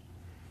cost-wise?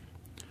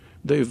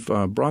 They've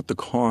brought the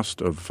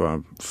cost of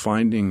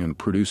finding and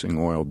producing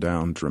oil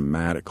down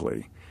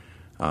dramatically.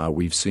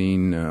 We've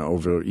seen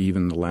over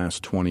even the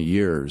last 20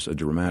 years a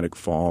dramatic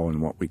fall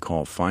in what we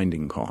call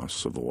finding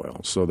costs of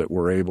oil, so that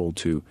we're able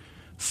to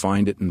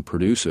find it and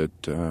produce it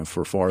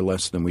for far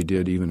less than we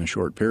did even a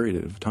short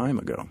period of time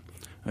ago.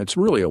 It's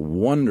really a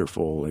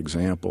wonderful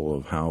example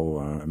of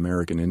how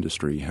American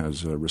industry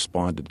has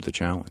responded to the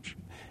challenge.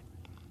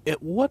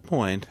 At what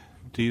point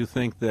do you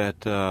think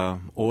that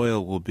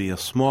oil will be a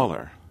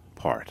smaller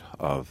part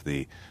of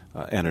the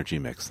energy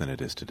mix than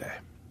it is today?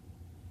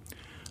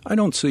 I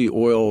don't see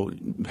oil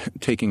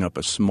taking up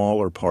a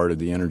smaller part of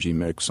the energy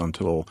mix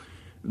until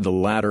the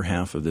latter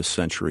half of this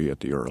century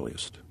at the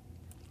earliest.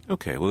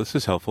 Okay, well, this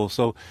is helpful.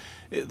 So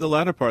the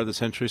latter part of the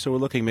century, so we're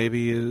looking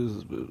maybe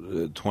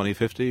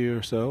 2050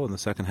 or so in the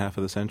second half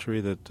of the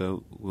century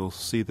that we'll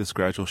see this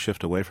gradual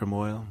shift away from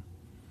oil?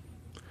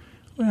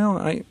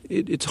 Well,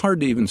 it's hard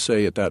to even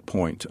say at that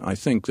point. I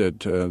think that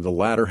the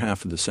latter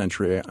half of the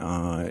century,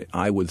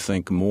 I would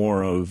think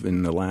more of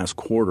in the last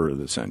quarter of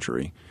the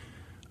century.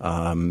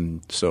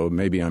 So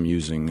maybe I'm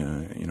using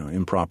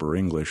improper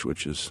English,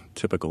 which is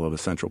typical of a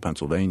central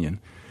Pennsylvanian.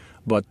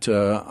 But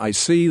I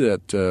see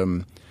that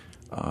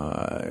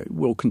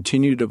we'll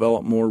continue to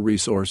develop more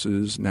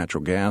resources.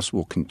 Natural gas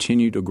will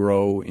continue to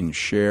grow in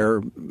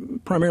share,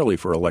 primarily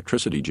for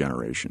electricity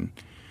generation.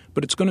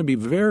 But it's going to be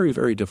very,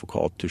 very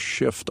difficult to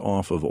shift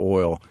off of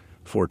oil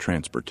for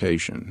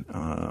transportation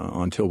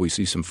until we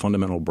see some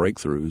fundamental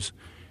breakthroughs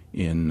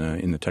in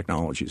the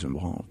technologies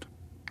involved.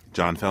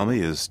 John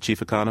Felmy is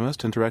Chief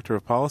Economist and Director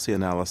of Policy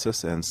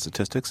Analysis and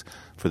Statistics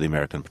for the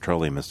American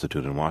Petroleum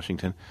Institute in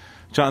Washington.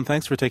 John,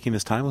 thanks for taking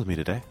this time with me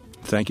today.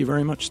 Thank you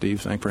very much, Steve.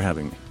 Thanks for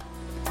having me.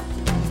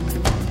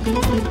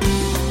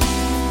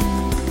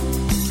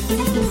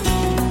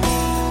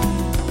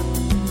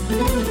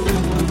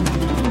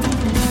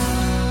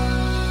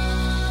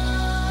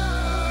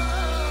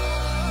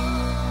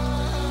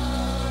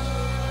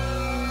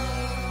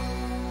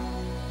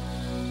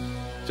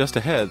 Just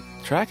ahead,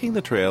 tracking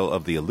the trail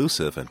of the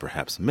elusive and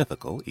perhaps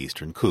mythical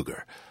eastern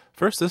cougar.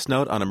 First, this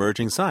note on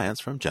emerging science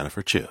from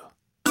Jennifer Chu.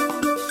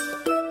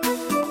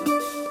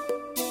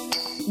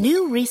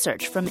 New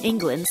research from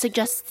England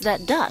suggests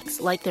that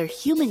ducks, like their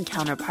human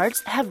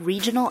counterparts, have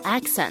regional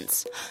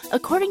accents.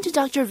 According to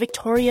Dr.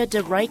 Victoria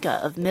de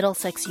Rijke of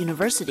Middlesex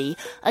University,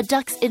 a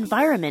duck's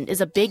environment is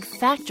a big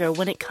factor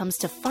when it comes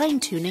to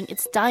fine-tuning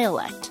its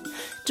dialect.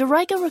 De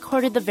Rijke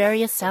recorded the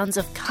various sounds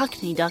of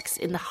Cockney ducks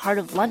in the heart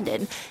of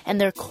London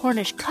and their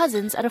Cornish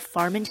cousins at a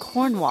farm in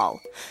Cornwall.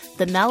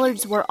 The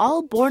mallards were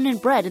all born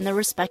and bred in their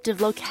respective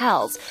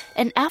locales,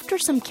 and after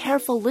some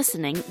careful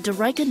listening, De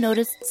Rijke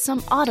noticed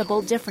some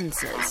audible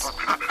differences.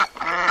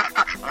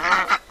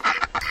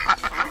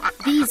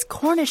 These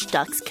Cornish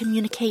ducks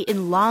communicate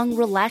in long,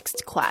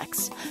 relaxed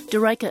quacks. De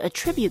Rijke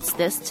attributes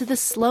this to the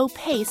slow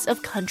pace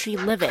of country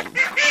living.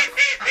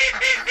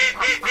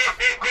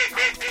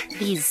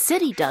 These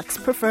city ducks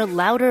prefer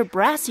louder,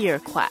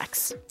 brassier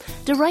quacks.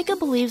 De Rijke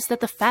believes that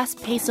the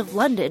fast pace of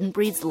London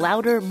breeds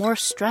louder, more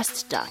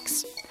stressed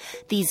ducks.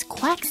 These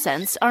quack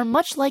scents are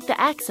much like the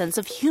accents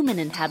of human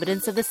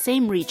inhabitants of the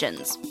same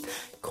regions.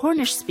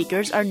 Cornish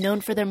speakers are known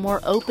for their more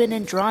open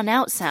and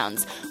drawn-out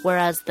sounds,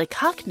 whereas the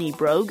Cockney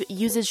brogue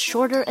uses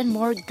shorter and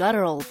more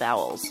guttural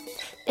vowels.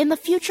 In the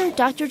future,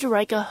 Dr. de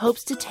Rijke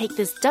hopes to take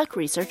this duck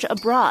research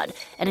abroad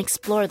and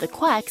explore the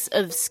quacks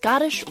of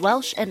Scottish,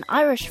 Welsh, and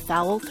Irish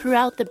fowl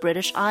throughout the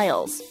British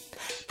Isles.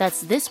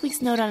 That's this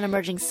week's Note on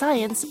Emerging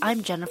Science.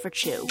 I'm Jennifer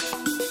Chu.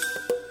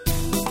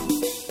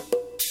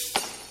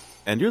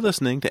 And you're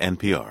listening to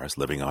NPR's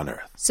Living on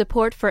Earth.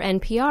 Support for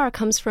NPR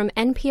comes from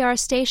NPR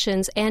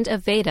stations and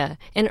Aveda,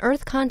 an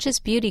earth-conscious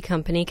beauty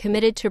company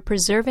committed to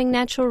preserving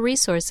natural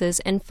resources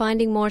and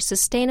finding more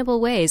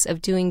sustainable ways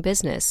of doing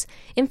business.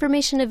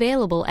 Information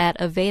available at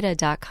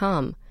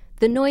Aveda.com.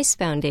 The Noyce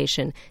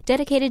Foundation,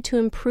 dedicated to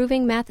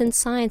improving math and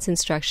science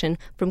instruction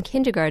from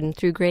kindergarten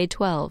through grade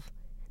 12.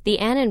 The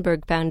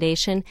Annenberg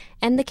Foundation,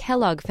 and the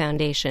Kellogg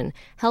Foundation,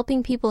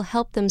 helping people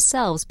help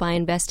themselves by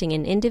investing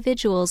in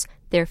individuals,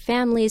 their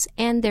families,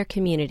 and their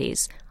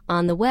communities.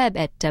 On the web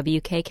at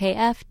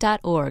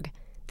wkkf.org.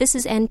 This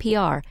is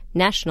NPR,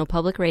 National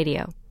Public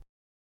Radio.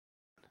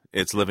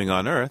 It's Living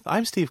on Earth.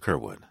 I'm Steve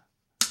Kerwood.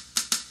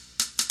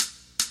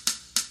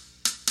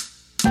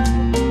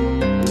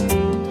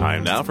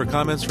 Time now for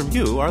comments from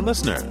you, our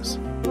listeners.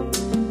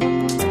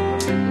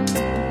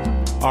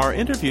 Our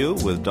interview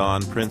with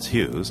Dawn Prince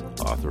Hughes,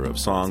 author of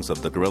Songs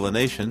of the Gorilla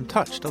Nation,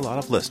 touched a lot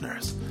of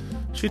listeners.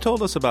 She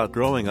told us about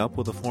growing up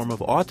with a form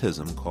of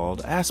autism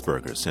called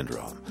Asperger's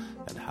syndrome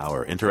and how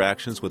her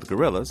interactions with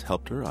gorillas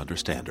helped her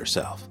understand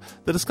herself.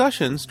 The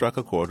discussion struck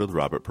a chord with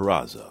Robert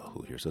Perazzo,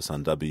 who hears us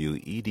on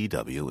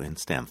WEDW in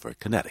Stamford,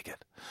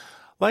 Connecticut.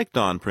 Like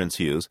Dawn Prince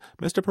Hughes,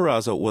 Mr.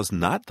 Perazzo was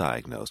not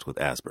diagnosed with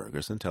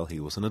Asperger's until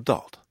he was an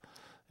adult.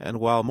 And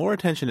while more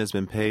attention has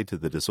been paid to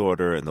the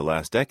disorder in the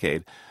last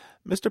decade,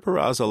 Mr.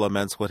 Perazzo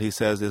laments what he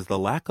says is the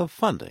lack of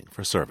funding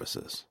for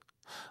services.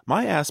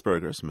 My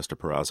Asperger's, Mr.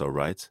 Perazzo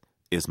writes,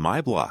 is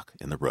my block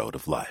in the road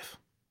of life.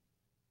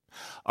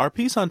 Our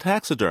piece on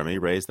taxidermy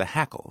raised the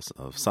hackles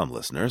of some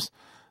listeners.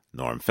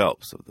 Norm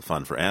Phelps of the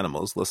Fund for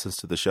Animals listens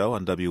to the show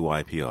on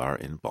WYPR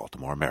in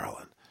Baltimore,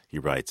 Maryland. He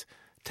writes,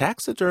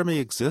 taxidermy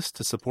exists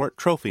to support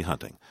trophy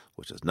hunting,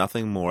 which is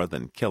nothing more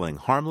than killing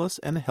harmless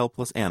and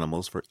helpless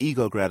animals for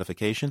ego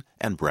gratification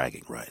and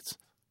bragging rights.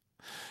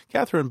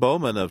 Catherine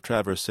Bowman of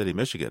Traverse City,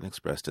 Michigan,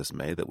 expressed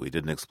dismay that we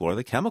didn't explore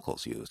the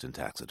chemicals used in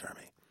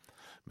taxidermy.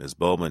 Ms.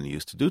 Bowman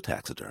used to do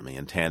taxidermy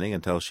and tanning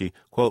until she,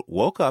 quote,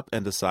 woke up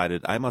and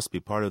decided I must be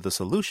part of the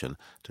solution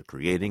to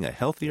creating a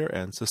healthier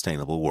and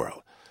sustainable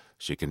world.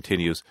 She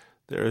continues,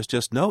 there is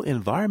just no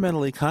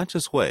environmentally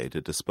conscious way to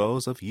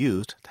dispose of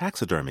used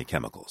taxidermy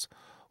chemicals.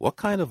 What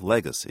kind of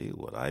legacy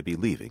would I be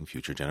leaving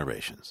future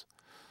generations?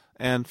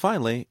 And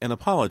finally, an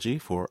apology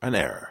for an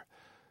error.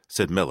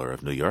 Sid Miller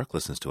of New York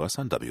listens to us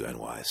on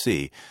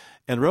WNYC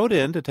and wrote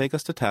in to take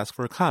us to task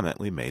for a comment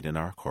we made in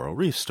our coral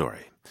reef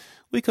story.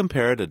 We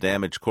compared a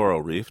damaged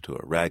coral reef to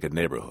a ragged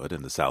neighborhood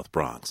in the South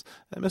Bronx,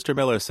 and Mr.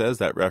 Miller says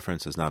that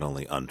reference is not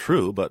only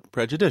untrue but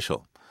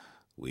prejudicial.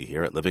 We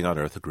here at Living on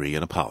Earth agree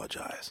and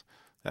apologize.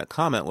 That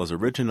comment was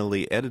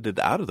originally edited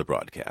out of the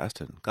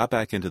broadcast and got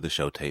back into the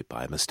show tape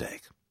by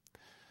mistake.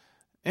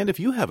 And if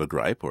you have a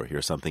gripe or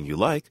hear something you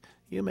like,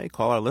 you may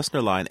call our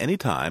listener line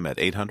anytime at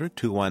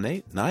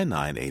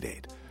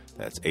 800-218-9988.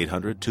 That's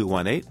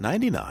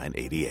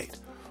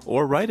 800-218-9988.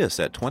 Or write us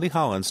at 20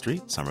 Holland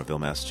Street, Somerville,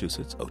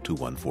 Massachusetts,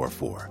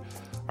 02144.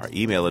 Our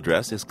email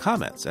address is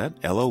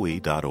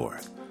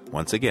comments@loe.org.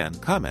 Once again,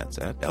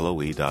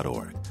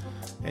 comments@loe.org.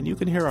 And you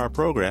can hear our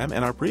program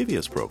and our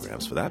previous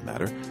programs, for that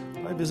matter,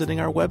 by visiting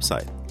our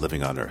website,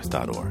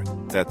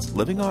 livingonearth.org. That's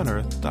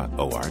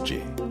livingonearth.org.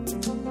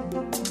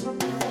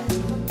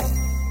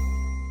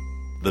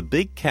 The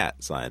big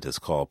cat scientists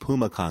call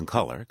puma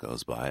concolor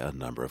goes by a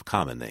number of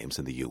common names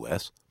in the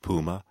U.S.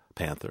 Puma,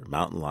 panther,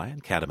 mountain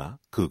lion, catamount,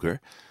 cougar.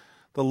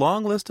 The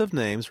long list of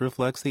names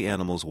reflects the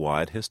animal's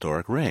wide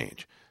historic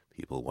range.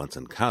 People once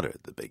encountered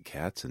the big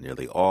cats in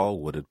nearly all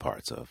wooded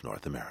parts of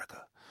North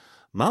America.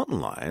 Mountain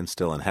lions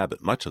still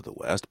inhabit much of the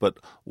West, but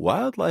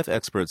wildlife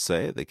experts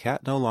say the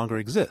cat no longer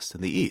exists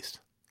in the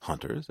East.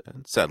 Hunters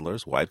and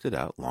settlers wiped it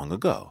out long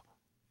ago.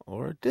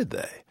 Or did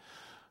they?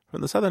 From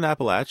the southern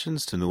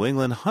Appalachians to New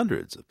England,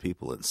 hundreds of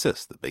people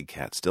insist the big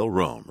cats still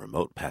roam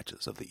remote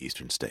patches of the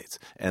eastern states,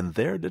 and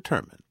they're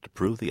determined to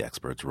prove the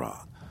experts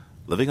wrong.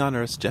 Living on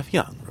Earth's Jeff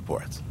Young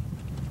reports.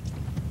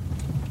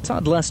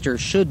 Todd Lester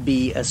should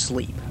be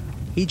asleep.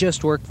 He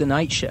just worked the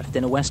night shift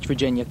in a West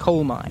Virginia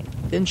coal mine,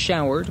 then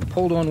showered,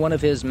 pulled on one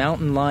of his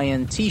mountain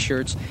lion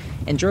T-shirts,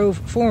 and drove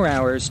 4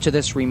 hours to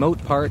this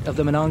remote part of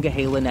the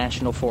Monongahela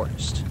National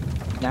Forest.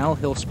 Now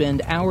he'll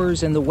spend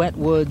hours in the wet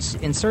woods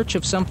in search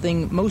of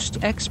something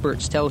most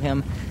experts tell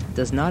him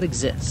does not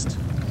exist.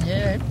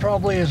 Yeah, it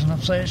probably is an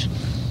obsession.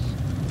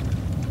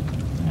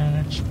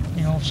 And it's,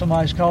 if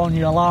somebody's calling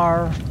you a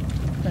liar,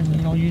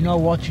 then, you know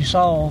what you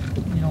saw,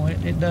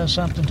 it does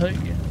something to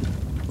you.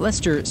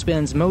 Lester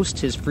spends most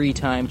his free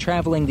time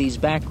traveling these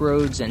back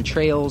roads and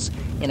trails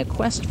in a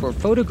quest for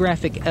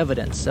photographic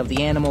evidence of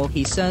the animal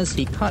he says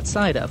he caught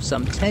sight of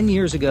some 10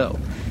 years ago,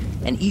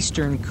 an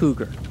eastern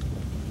cougar.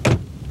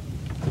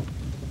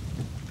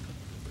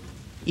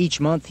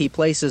 Each month he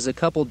places a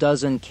couple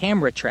dozen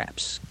camera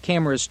traps,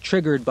 cameras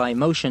triggered by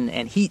motion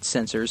and heat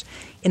sensors,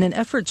 in an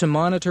effort to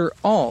monitor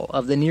all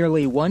of the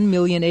nearly 1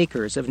 million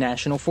acres of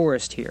national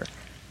forest here.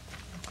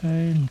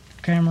 Okay,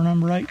 camera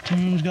number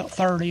 18's got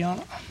 30 on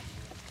it,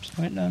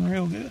 so it done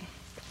real good.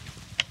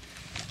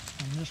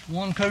 And just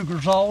one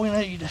cougar's all we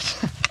need.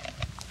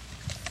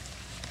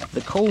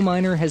 The coal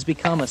miner has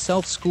become a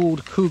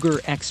self-schooled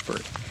cougar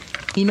expert.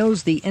 He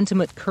knows the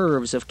intimate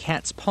curves of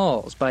cats'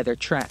 paws by their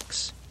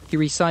tracks. He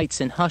recites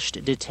in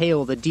hushed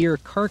detail the deer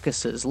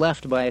carcasses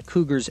left by a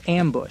cougar's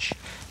ambush,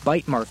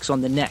 bite marks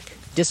on the neck,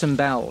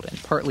 disemboweled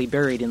and partly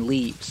buried in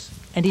leaves.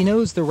 And he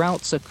knows the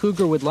routes a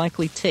cougar would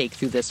likely take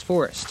through this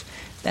forest.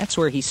 That's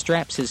where he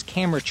straps his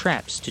camera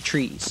traps to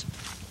trees.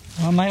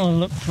 I mainly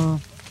look for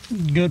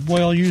good,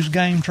 well-used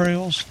game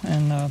trails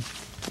and or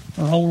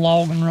old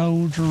logging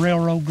roads or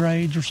railroad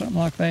grades or something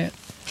like that.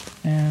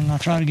 And I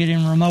try to get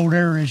in remote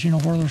areas,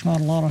 where there's not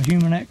a lot of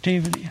human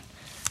activity.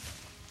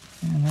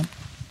 And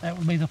that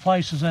would be the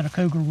places that a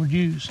cougar would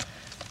use.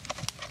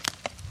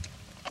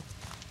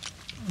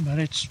 But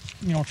it's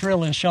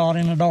really a shot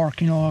in the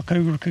dark. A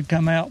cougar could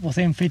come out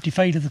within 50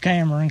 feet of the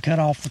camera and cut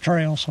off the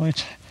trail. So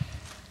it's...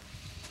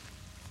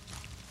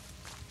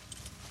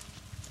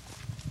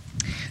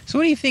 So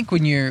what do you think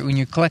when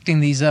you're collecting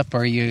these up?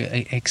 Are you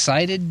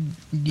excited?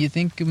 Do you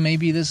think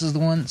maybe this is the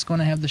one that's going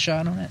to have the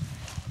shot on it?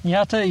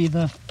 Yeah, I tell you,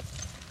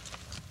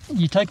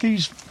 you take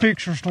these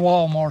pictures to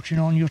Walmart,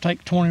 and you'll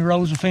take 20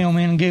 rolls of film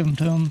in and give them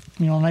to them,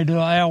 and they do an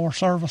hour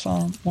service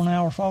on them, 1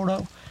 hour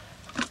photo.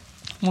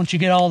 Once you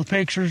get all the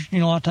pictures,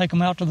 I take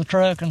them out to the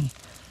truck, and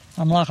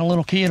I'm like a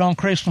little kid on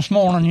Christmas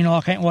morning,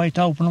 I can't wait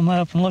to open them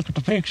up and look at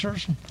the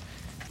pictures.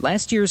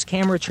 Last year's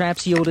camera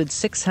traps yielded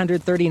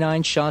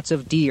 639 shots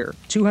of deer,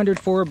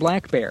 204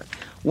 black bear.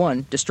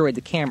 One destroyed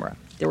the camera.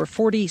 There were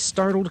 40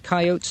 startled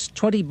coyotes,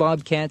 20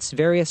 bobcats,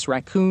 various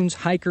raccoons,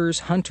 hikers,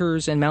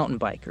 hunters, and mountain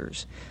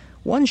bikers.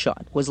 One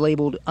shot was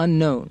labeled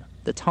unknown.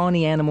 The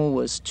tawny animal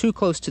was too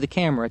close to the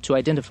camera to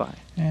identify.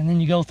 And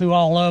then you go through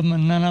all of them,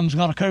 and none of them's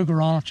got a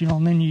cougar on it,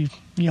 and then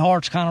your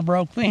heart's kind of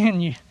broke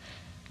then. You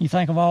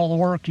think of all the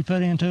work you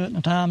put into it and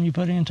the time you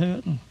put into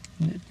it, and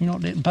it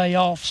didn't pay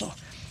off. So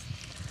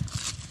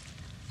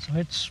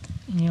it's,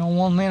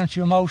 1 minute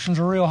your emotions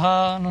are real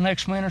high, and the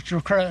next minute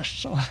you're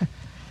crushed. So.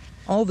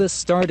 All this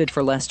started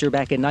for Lester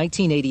back in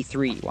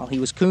 1983 while he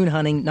was coon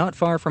hunting not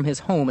far from his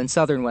home in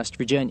southern West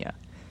Virginia.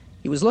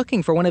 He was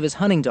looking for one of his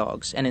hunting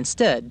dogs and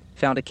instead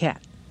found a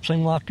cat.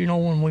 Seemed like,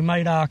 when we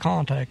made eye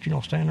contact,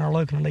 standing there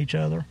looking at each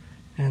other,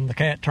 and the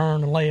cat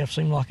turned and left,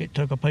 seemed like it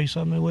took a piece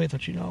of me with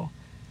it,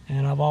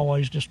 And I've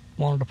always just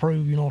wanted to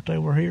prove, that they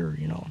were here,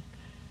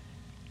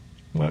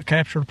 Well, it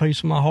captured a piece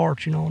of my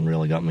heart, and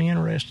really got me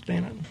interested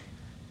in it.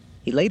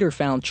 He later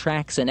found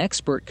tracks an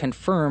expert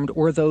confirmed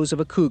were those of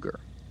a cougar.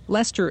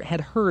 Lester had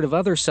heard of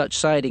other such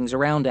sightings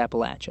around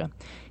Appalachia.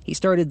 He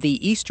started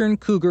the Eastern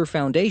Cougar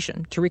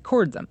Foundation to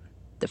record them.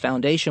 The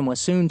foundation was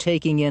soon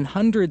taking in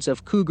hundreds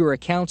of cougar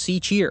accounts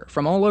each year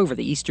from all over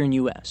the eastern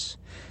U.S.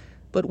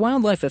 But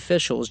wildlife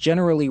officials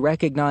generally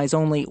recognize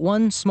only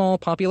one small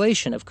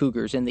population of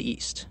cougars in the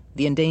east,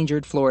 the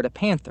endangered Florida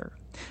panther.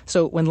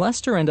 So when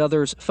Lester and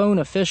others phone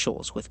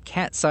officials with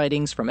cat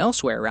sightings from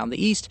elsewhere around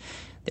the east,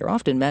 they're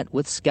often met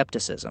with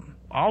skepticism.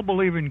 I'll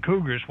believe in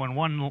cougars when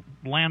one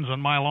lands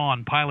on my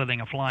lawn piloting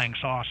a flying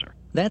saucer.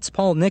 That's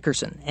Paul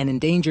Nickerson, an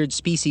endangered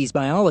species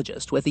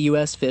biologist with the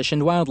U.S. Fish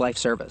and Wildlife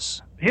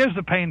Service. Here's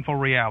the painful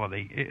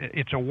reality.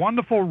 It's a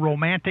wonderful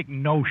romantic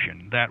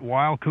notion that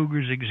wild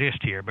cougars exist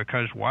here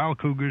because wild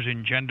cougars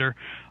engender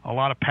a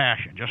lot of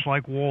passion, just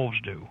like wolves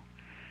do.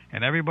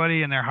 And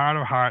everybody in their heart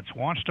of hearts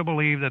wants to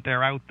believe that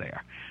they're out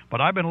there. But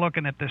I've been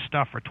looking at this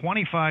stuff for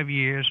 25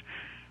 years.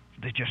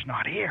 They're just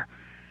not here.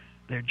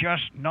 They're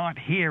just not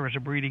here as a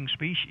breeding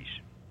species.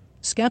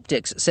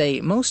 Skeptics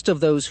say most of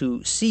those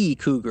who see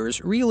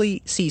cougars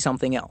really see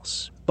something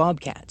else: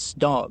 bobcats,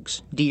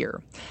 dogs,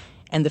 deer.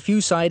 And the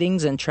few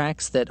sightings and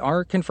tracks that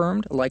are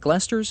confirmed, like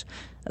Lester's,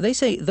 they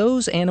say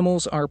those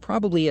animals are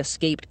probably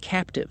escaped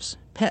captives,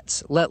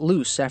 pets let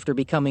loose after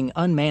becoming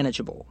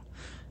unmanageable.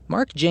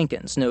 Mark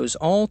Jenkins knows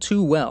all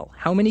too well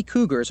how many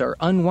cougars are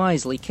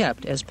unwisely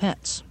kept as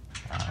pets.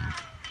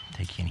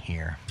 Take you in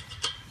here.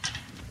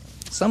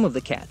 Some of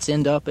the cats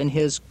end up in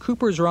his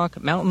Cooper's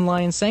Rock Mountain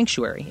Lion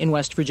Sanctuary in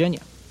West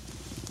Virginia.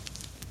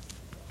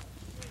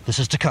 This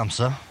is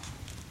Tecumseh.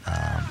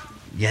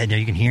 Yeah, no,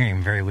 you can hear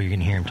him very well. You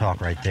can hear him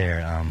talk right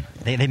there.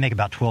 They make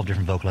about 12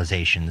 different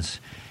vocalizations,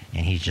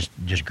 and he's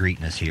just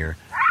greeting us here.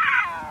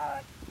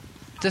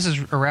 This has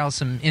aroused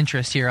some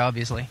interest here,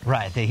 obviously.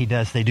 Right, he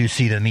does. They do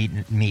see the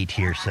meat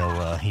here,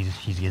 so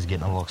he's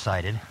getting a little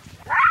excited.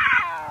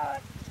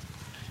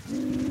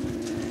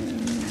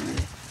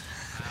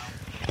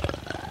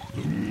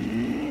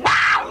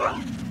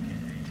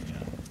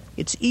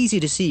 It's easy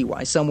to see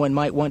why someone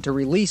might want to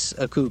release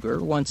a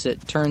cougar once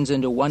it turns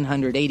into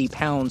 180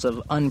 pounds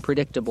of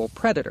unpredictable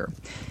predator.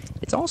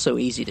 It's also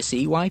easy to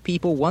see why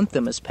people want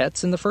them as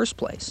pets in the first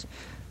place.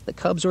 The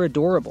cubs are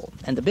adorable,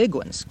 and the big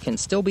ones can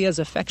still be as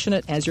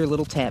affectionate as your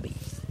little tabby.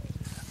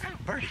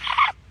 Birdie.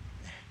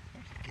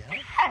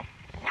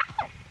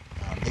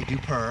 They do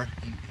purr.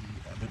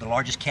 They're the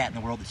largest cat in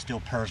the world that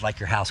still purrs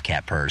like your house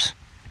cat purrs.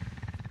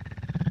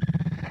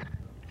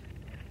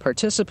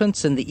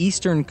 Participants in the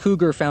Eastern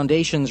Cougar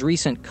Foundation's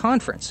recent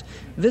conference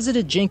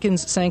visited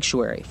Jenkins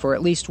Sanctuary for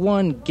at least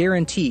one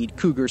guaranteed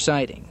cougar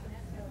sighting.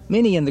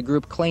 Many in the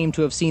group claim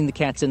to have seen the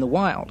cats in the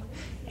wild,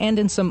 and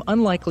in some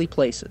unlikely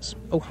places: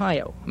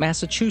 Ohio,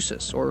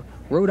 Massachusetts, or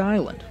Rhode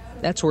Island.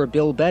 That's where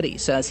Bill Betty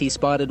says he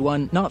spotted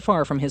one not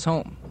far from his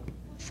home.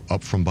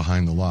 Up from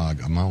behind the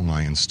log, a mountain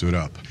lion stood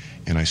up,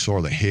 and I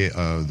saw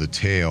the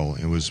tail.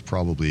 It was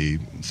probably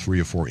 3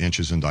 or 4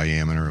 inches in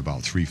diameter,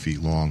 about 3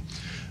 feet long.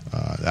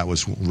 That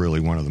was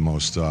really one of the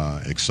most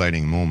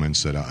exciting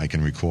moments that I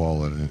can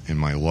recall in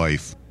my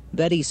life.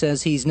 Betty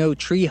says he's no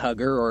tree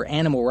hugger or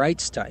animal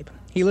rights type.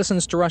 He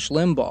listens to Rush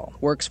Limbaugh,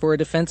 works for a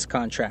defense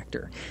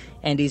contractor,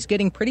 and he's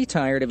getting pretty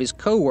tired of his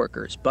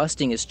co-workers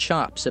busting his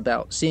chops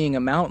about seeing a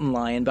mountain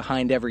lion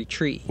behind every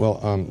tree.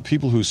 Well,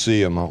 people who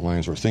see mountain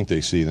lions or think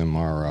they see them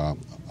are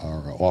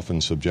often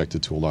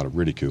subjected to a lot of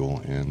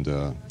ridicule, and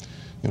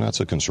that's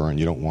a concern.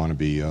 You don't want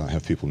to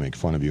have people make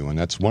fun of you, and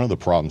that's one of the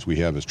problems we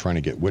have, is trying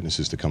to get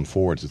witnesses to come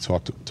forward to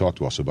talk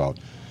to us about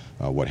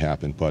what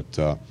happened. But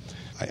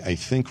I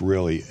think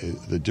really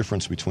the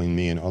difference between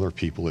me and other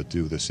people that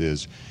do this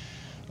is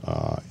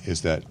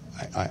that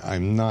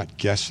I'm not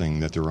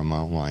guessing that there are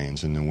mountain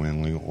lions in New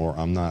England, or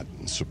I'm not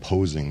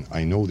supposing.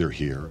 I know they're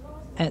here.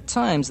 At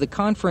times, the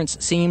conference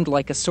seemed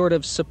like a sort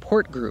of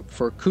support group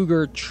for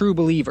cougar true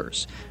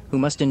believers who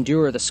must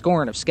endure the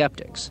scorn of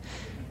skeptics.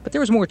 But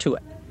there was more to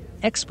it.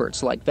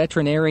 Experts like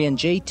veterinarian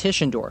Jay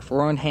Tischendorf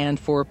were on hand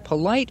for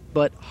polite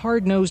but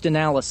hard-nosed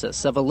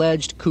analysis of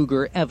alleged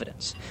cougar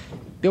evidence.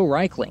 Bill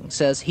Reichling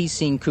says he's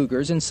seen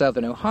cougars in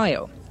southern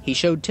Ohio. He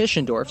showed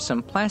Tischendorf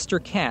some plaster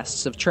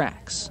casts of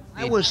tracks.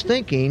 I was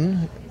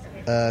thinking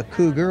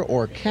cougar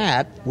or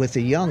cat with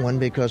the young one,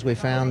 because we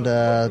found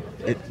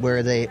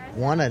where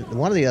one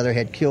of the other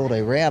had killed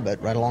a rabbit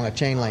right along a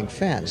chain link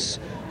fence.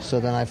 So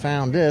then I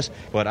found this.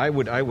 But I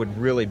would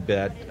really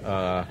bet,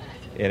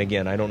 and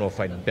again, I don't know if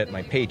I'd bet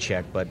my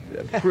paycheck, but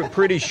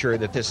pretty sure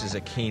that this is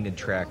a canid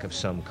track of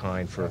some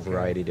kind for a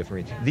variety of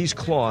different reasons. These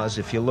claws,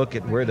 if you look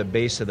at where the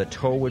base of the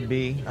toe would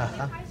be,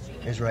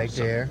 is right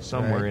there.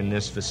 Somewhere right in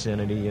this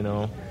vicinity,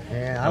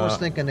 Yeah, I was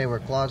thinking they were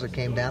claws that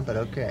came down, but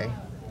okay.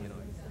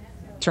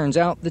 Turns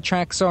out the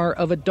tracks are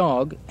of a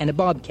dog and a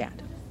bobcat.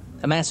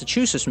 A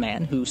Massachusetts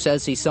man who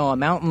says he saw a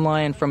mountain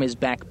lion from his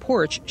back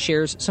porch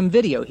shares some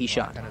video he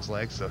shot. On his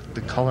legs,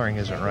 the coloring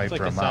isn't right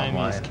for a mountain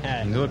lion.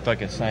 Cat. It looked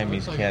like a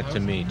Siamese cat to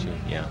me, too,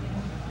 yeah.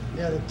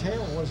 Yeah, the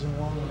tail wasn't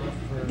long enough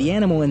for... The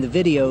animal in the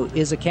video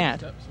is a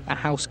cat, a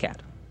house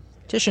cat.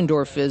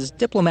 Tischendorf is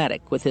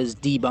diplomatic with his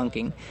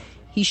debunking.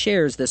 He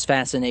shares this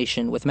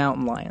fascination with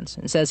mountain lions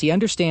and says he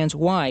understands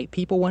why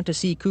people want to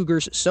see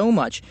cougars so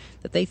much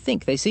that they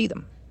think they see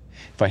them.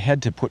 If I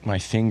had to put my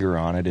finger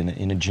on it,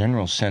 in a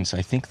general sense,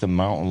 I think the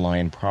mountain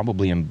lion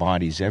probably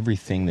embodies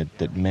everything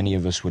that many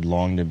of us would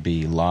long to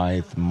be: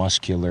 lithe,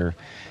 muscular,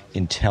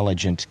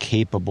 intelligent,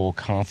 capable,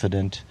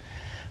 confident,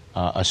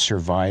 a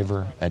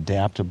survivor,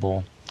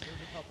 adaptable.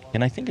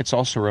 And I think it's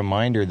also a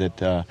reminder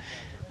that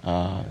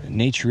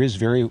nature is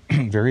very,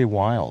 very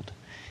wild.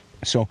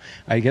 So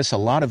I guess a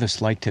lot of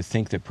us like to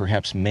think that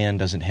perhaps man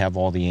doesn't have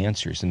all the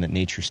answers and that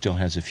nature still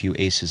has a few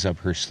aces up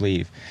her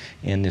sleeve.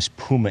 And this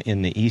puma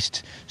in the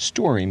east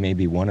story may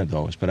be one of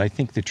those. But I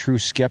think the true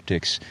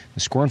skeptics, the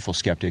scornful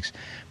skeptics,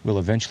 will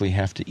eventually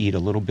have to eat a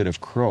little bit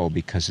of crow,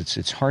 because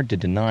it's hard to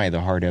deny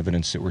the hard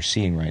evidence that we're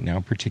seeing right now,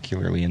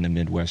 particularly in the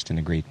Midwest and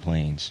the Great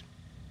Plains.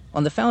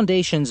 On the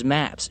Foundation's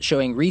maps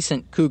showing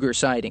recent cougar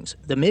sightings,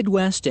 the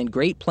Midwest and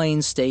Great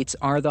Plains states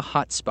are the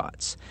hot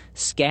spots.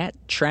 Scat,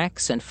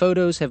 tracks, and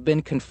photos have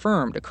been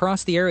confirmed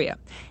across the area,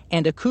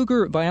 and a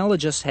cougar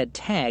biologists had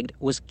tagged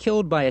was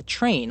killed by a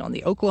train on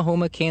the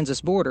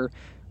Oklahoma-Kansas border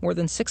more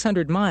than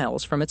 600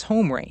 miles from its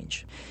home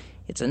range.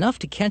 It's enough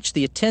to catch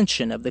the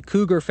attention of the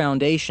Cougar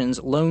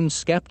Foundation's lone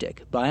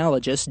skeptic,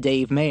 biologist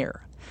Dave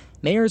Mayer.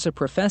 Mayer's a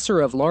professor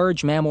of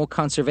large mammal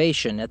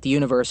conservation at the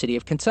University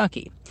of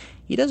Kentucky.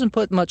 He doesn't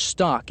put much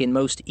stock in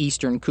most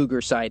eastern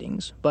cougar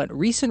sightings, but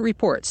recent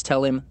reports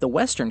tell him the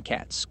western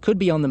cats could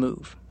be on the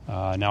move.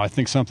 Now, I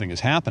think something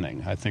is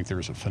happening. I think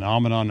there's a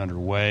phenomenon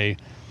underway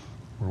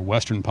where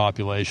western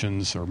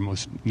populations, or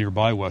most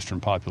nearby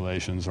western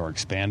populations, are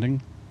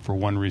expanding for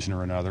one reason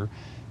or another.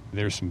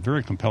 There's some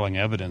very compelling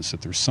evidence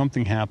that there's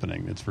something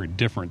happening that's very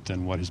different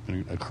than what has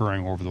been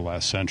occurring over the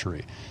last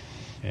century.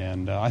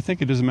 And I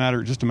think it is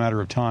just a matter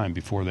of time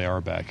before they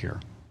are back here.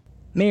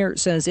 Mayer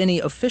says any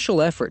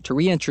official effort to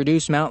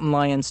reintroduce mountain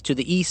lions to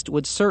the east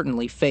would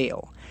certainly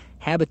fail.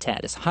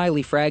 Habitat is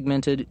highly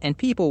fragmented, and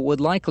people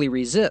would likely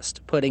resist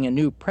putting a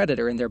new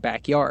predator in their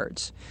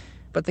backyards.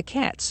 But the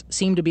cats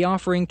seem to be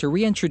offering to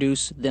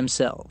reintroduce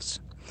themselves.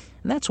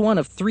 And that's one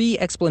of three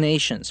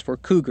explanations for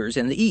cougars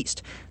in the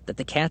east, that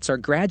the cats are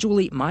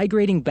gradually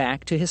migrating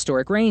back to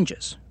historic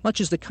ranges,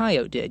 much as the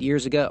coyote did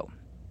years ago.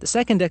 The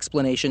second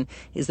explanation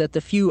is that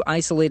the few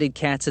isolated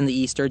cats in the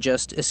east are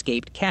just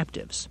escaped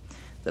captives.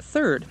 The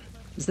third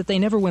is that they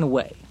never went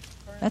away.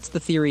 That's the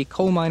theory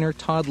coal miner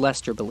Todd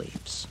Lester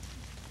believes.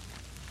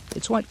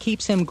 It's what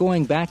keeps him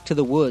going back to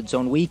the woods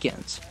on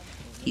weekends.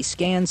 He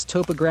scans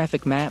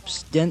topographic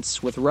maps,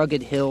 dense with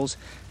rugged hills,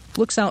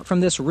 looks out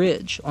from this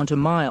ridge onto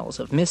miles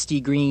of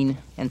misty green,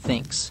 and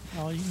thinks.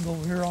 Oh, you can go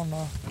here on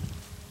the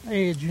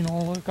edge,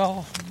 look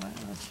off.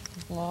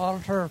 That's a lot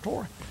of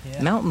territory.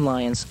 Yeah. Mountain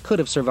lions could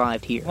have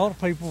survived here. A lot of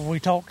people we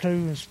talk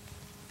to,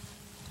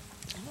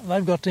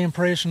 they've got the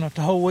impression that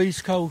the whole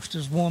East Coast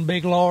is one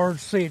big, large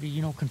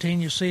city,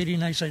 continuous city,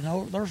 and they say,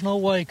 no, there's no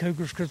way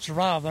cougars could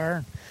survive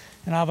there.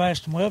 And I've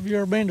asked them, well, have you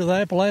ever been to the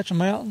Appalachian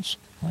Mountains?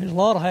 There's a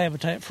lot of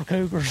habitat for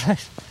cougars.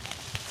 What's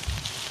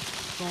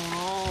going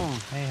on?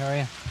 Hey, how are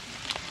you?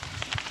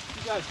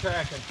 You guys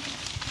tracking?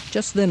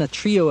 Just then, a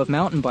trio of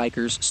mountain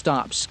bikers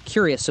stops,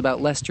 curious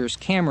about Lester's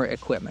camera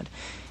equipment.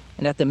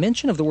 And at the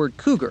mention of the word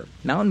cougar,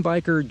 mountain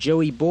biker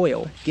Joey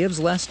Boyle gives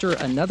Lester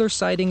another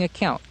sighting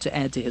account to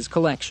add to his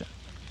collection.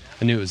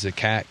 I knew it was a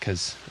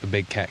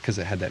big cat, because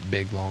it had that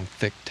big, long,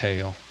 thick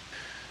tail.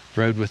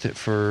 Rode with it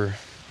for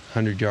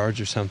 100 yards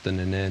or something,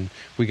 and then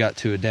we got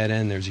to a dead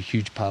end. There was a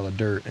huge pile of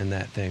dirt, and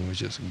that thing was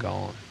just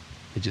gone.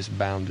 It just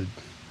bounded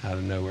out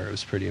of nowhere. It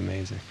was pretty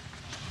amazing.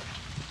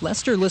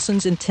 Lester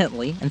listens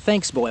intently and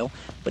thanks Boyle,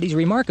 but he's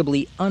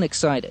remarkably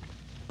unexcited.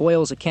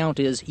 Boyle's account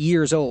is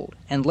years old,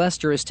 and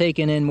Lester has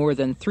taken in more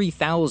than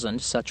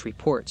 3,000 such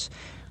reports.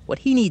 What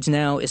he needs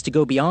now is to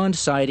go beyond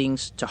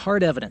sightings to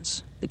hard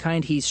evidence, the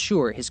kind he's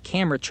sure his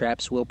camera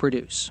traps will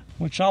produce.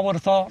 Which I would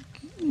have thought,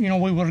 we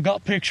would have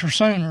got pictures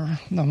sooner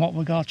than what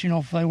we got,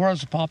 if there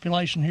was a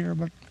population here.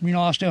 But,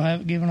 I still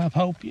haven't given up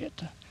hope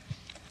yet.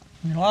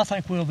 I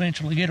think we'll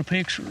eventually get a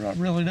picture. I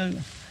really do.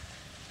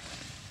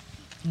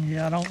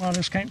 Yeah, I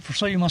just can't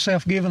foresee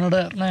myself giving it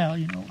up now,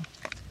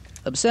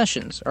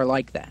 Obsessions are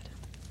like that.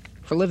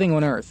 For Living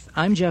on Earth,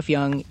 I'm Jeff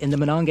Young in the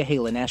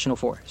Monongahela National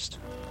Forest.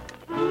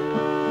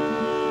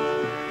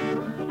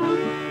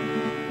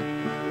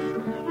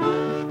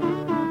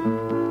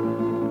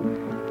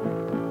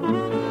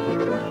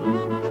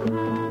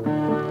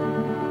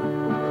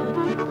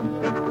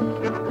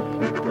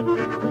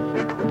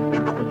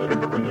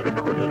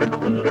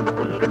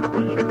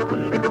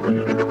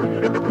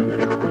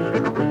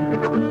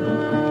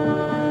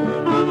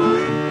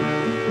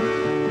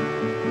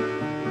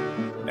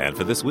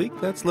 For this week,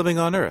 that's Living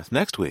on Earth.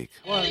 Next week.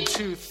 1,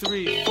 2,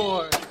 3,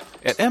 4.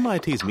 At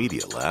MIT's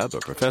Media Lab, a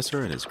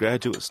professor and his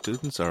graduate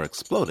students are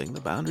exploding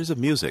the boundaries of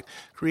music,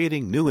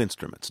 creating new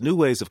instruments, new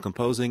ways of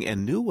composing,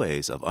 and new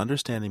ways of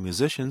understanding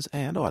musicians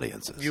and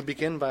audiences. You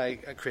begin by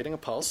creating a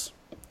pulse,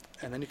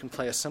 and then you can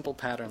play a simple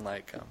pattern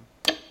like...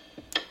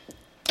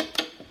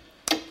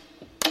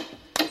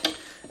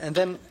 and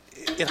then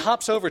it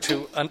hops over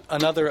to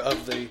another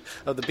of the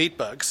beat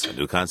bugs. A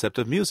new concept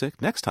of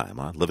music next time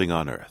on Living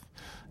on Earth.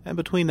 And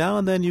between now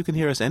and then, you can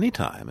hear us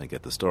anytime and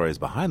get the stories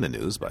behind the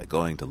news by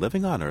going to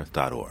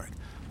livingonearth.org.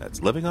 That's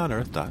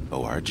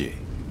livingonearth.org.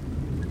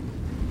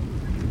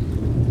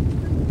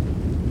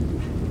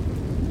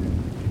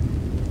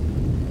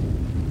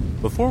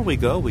 Before we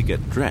go, we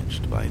get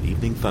drenched by an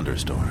evening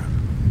thunderstorm.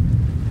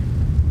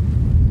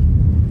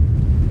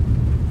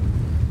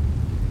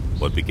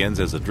 What begins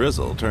as a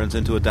drizzle turns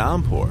into a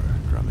downpour,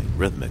 drumming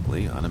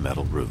rhythmically on a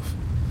metal roof.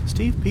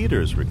 Steve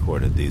Peters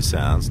recorded these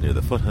sounds near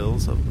the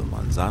foothills of the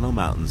Manzano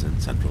Mountains in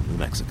central New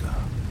Mexico.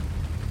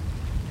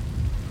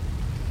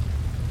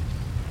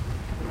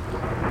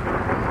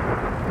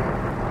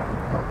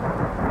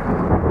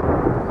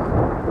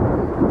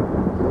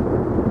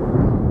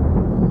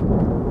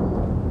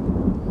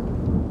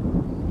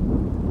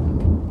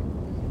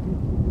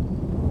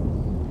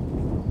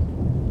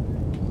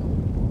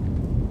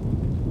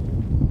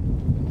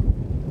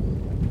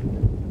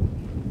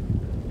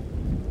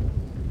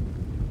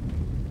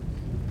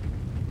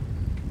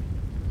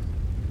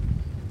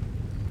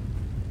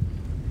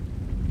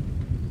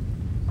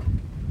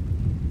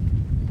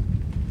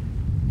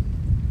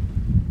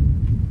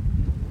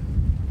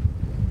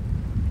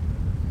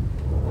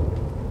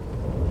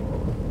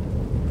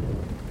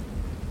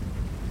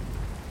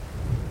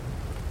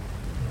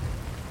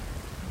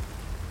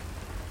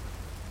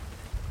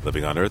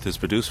 Living on Earth is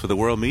produced for the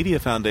World Media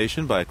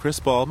Foundation by Chris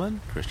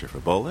Ballman, Christopher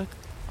Bolick,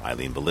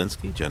 Eileen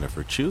Belinsky,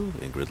 Jennifer Chu,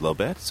 Ingrid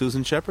Lobet,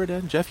 Susan Shepard,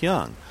 and Jeff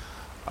Young.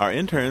 Our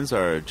interns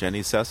are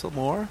Jenny Cecil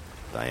Moore,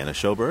 Diana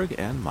Schoberg,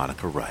 and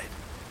Monica Wright.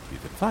 You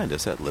can find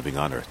us at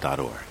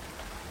livingonearth.org.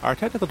 Our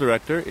technical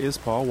director is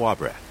Paul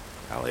Wabrecht.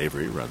 Al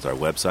Avery runs our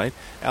website.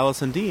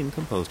 Allison Dean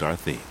composed our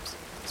themes.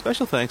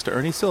 Special thanks to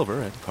Ernie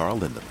Silver and Carl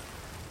Lindemann.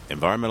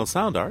 Environmental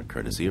sound art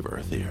courtesy of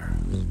Earth Ear.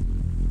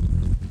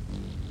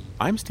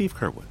 I'm Steve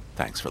Kerwood.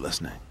 Thanks for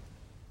listening.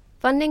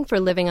 Funding for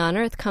Living on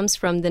Earth comes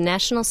from the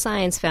National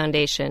Science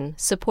Foundation,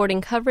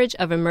 supporting coverage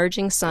of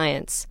emerging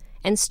science,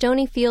 and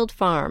Stonyfield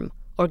Farm,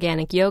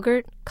 organic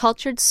yogurt,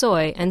 cultured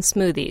soy, and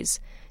smoothies.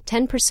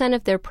 10%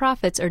 of their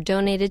profits are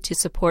donated to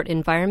support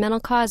environmental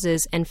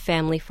causes and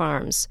family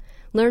farms.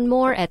 Learn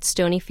more at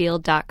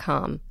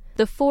stonyfield.com.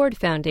 The Ford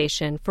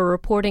Foundation for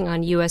reporting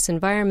on U.S.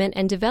 environment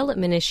and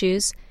development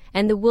issues,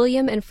 and the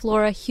William and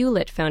Flora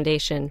Hewlett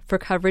Foundation for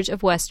coverage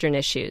of Western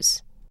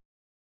issues.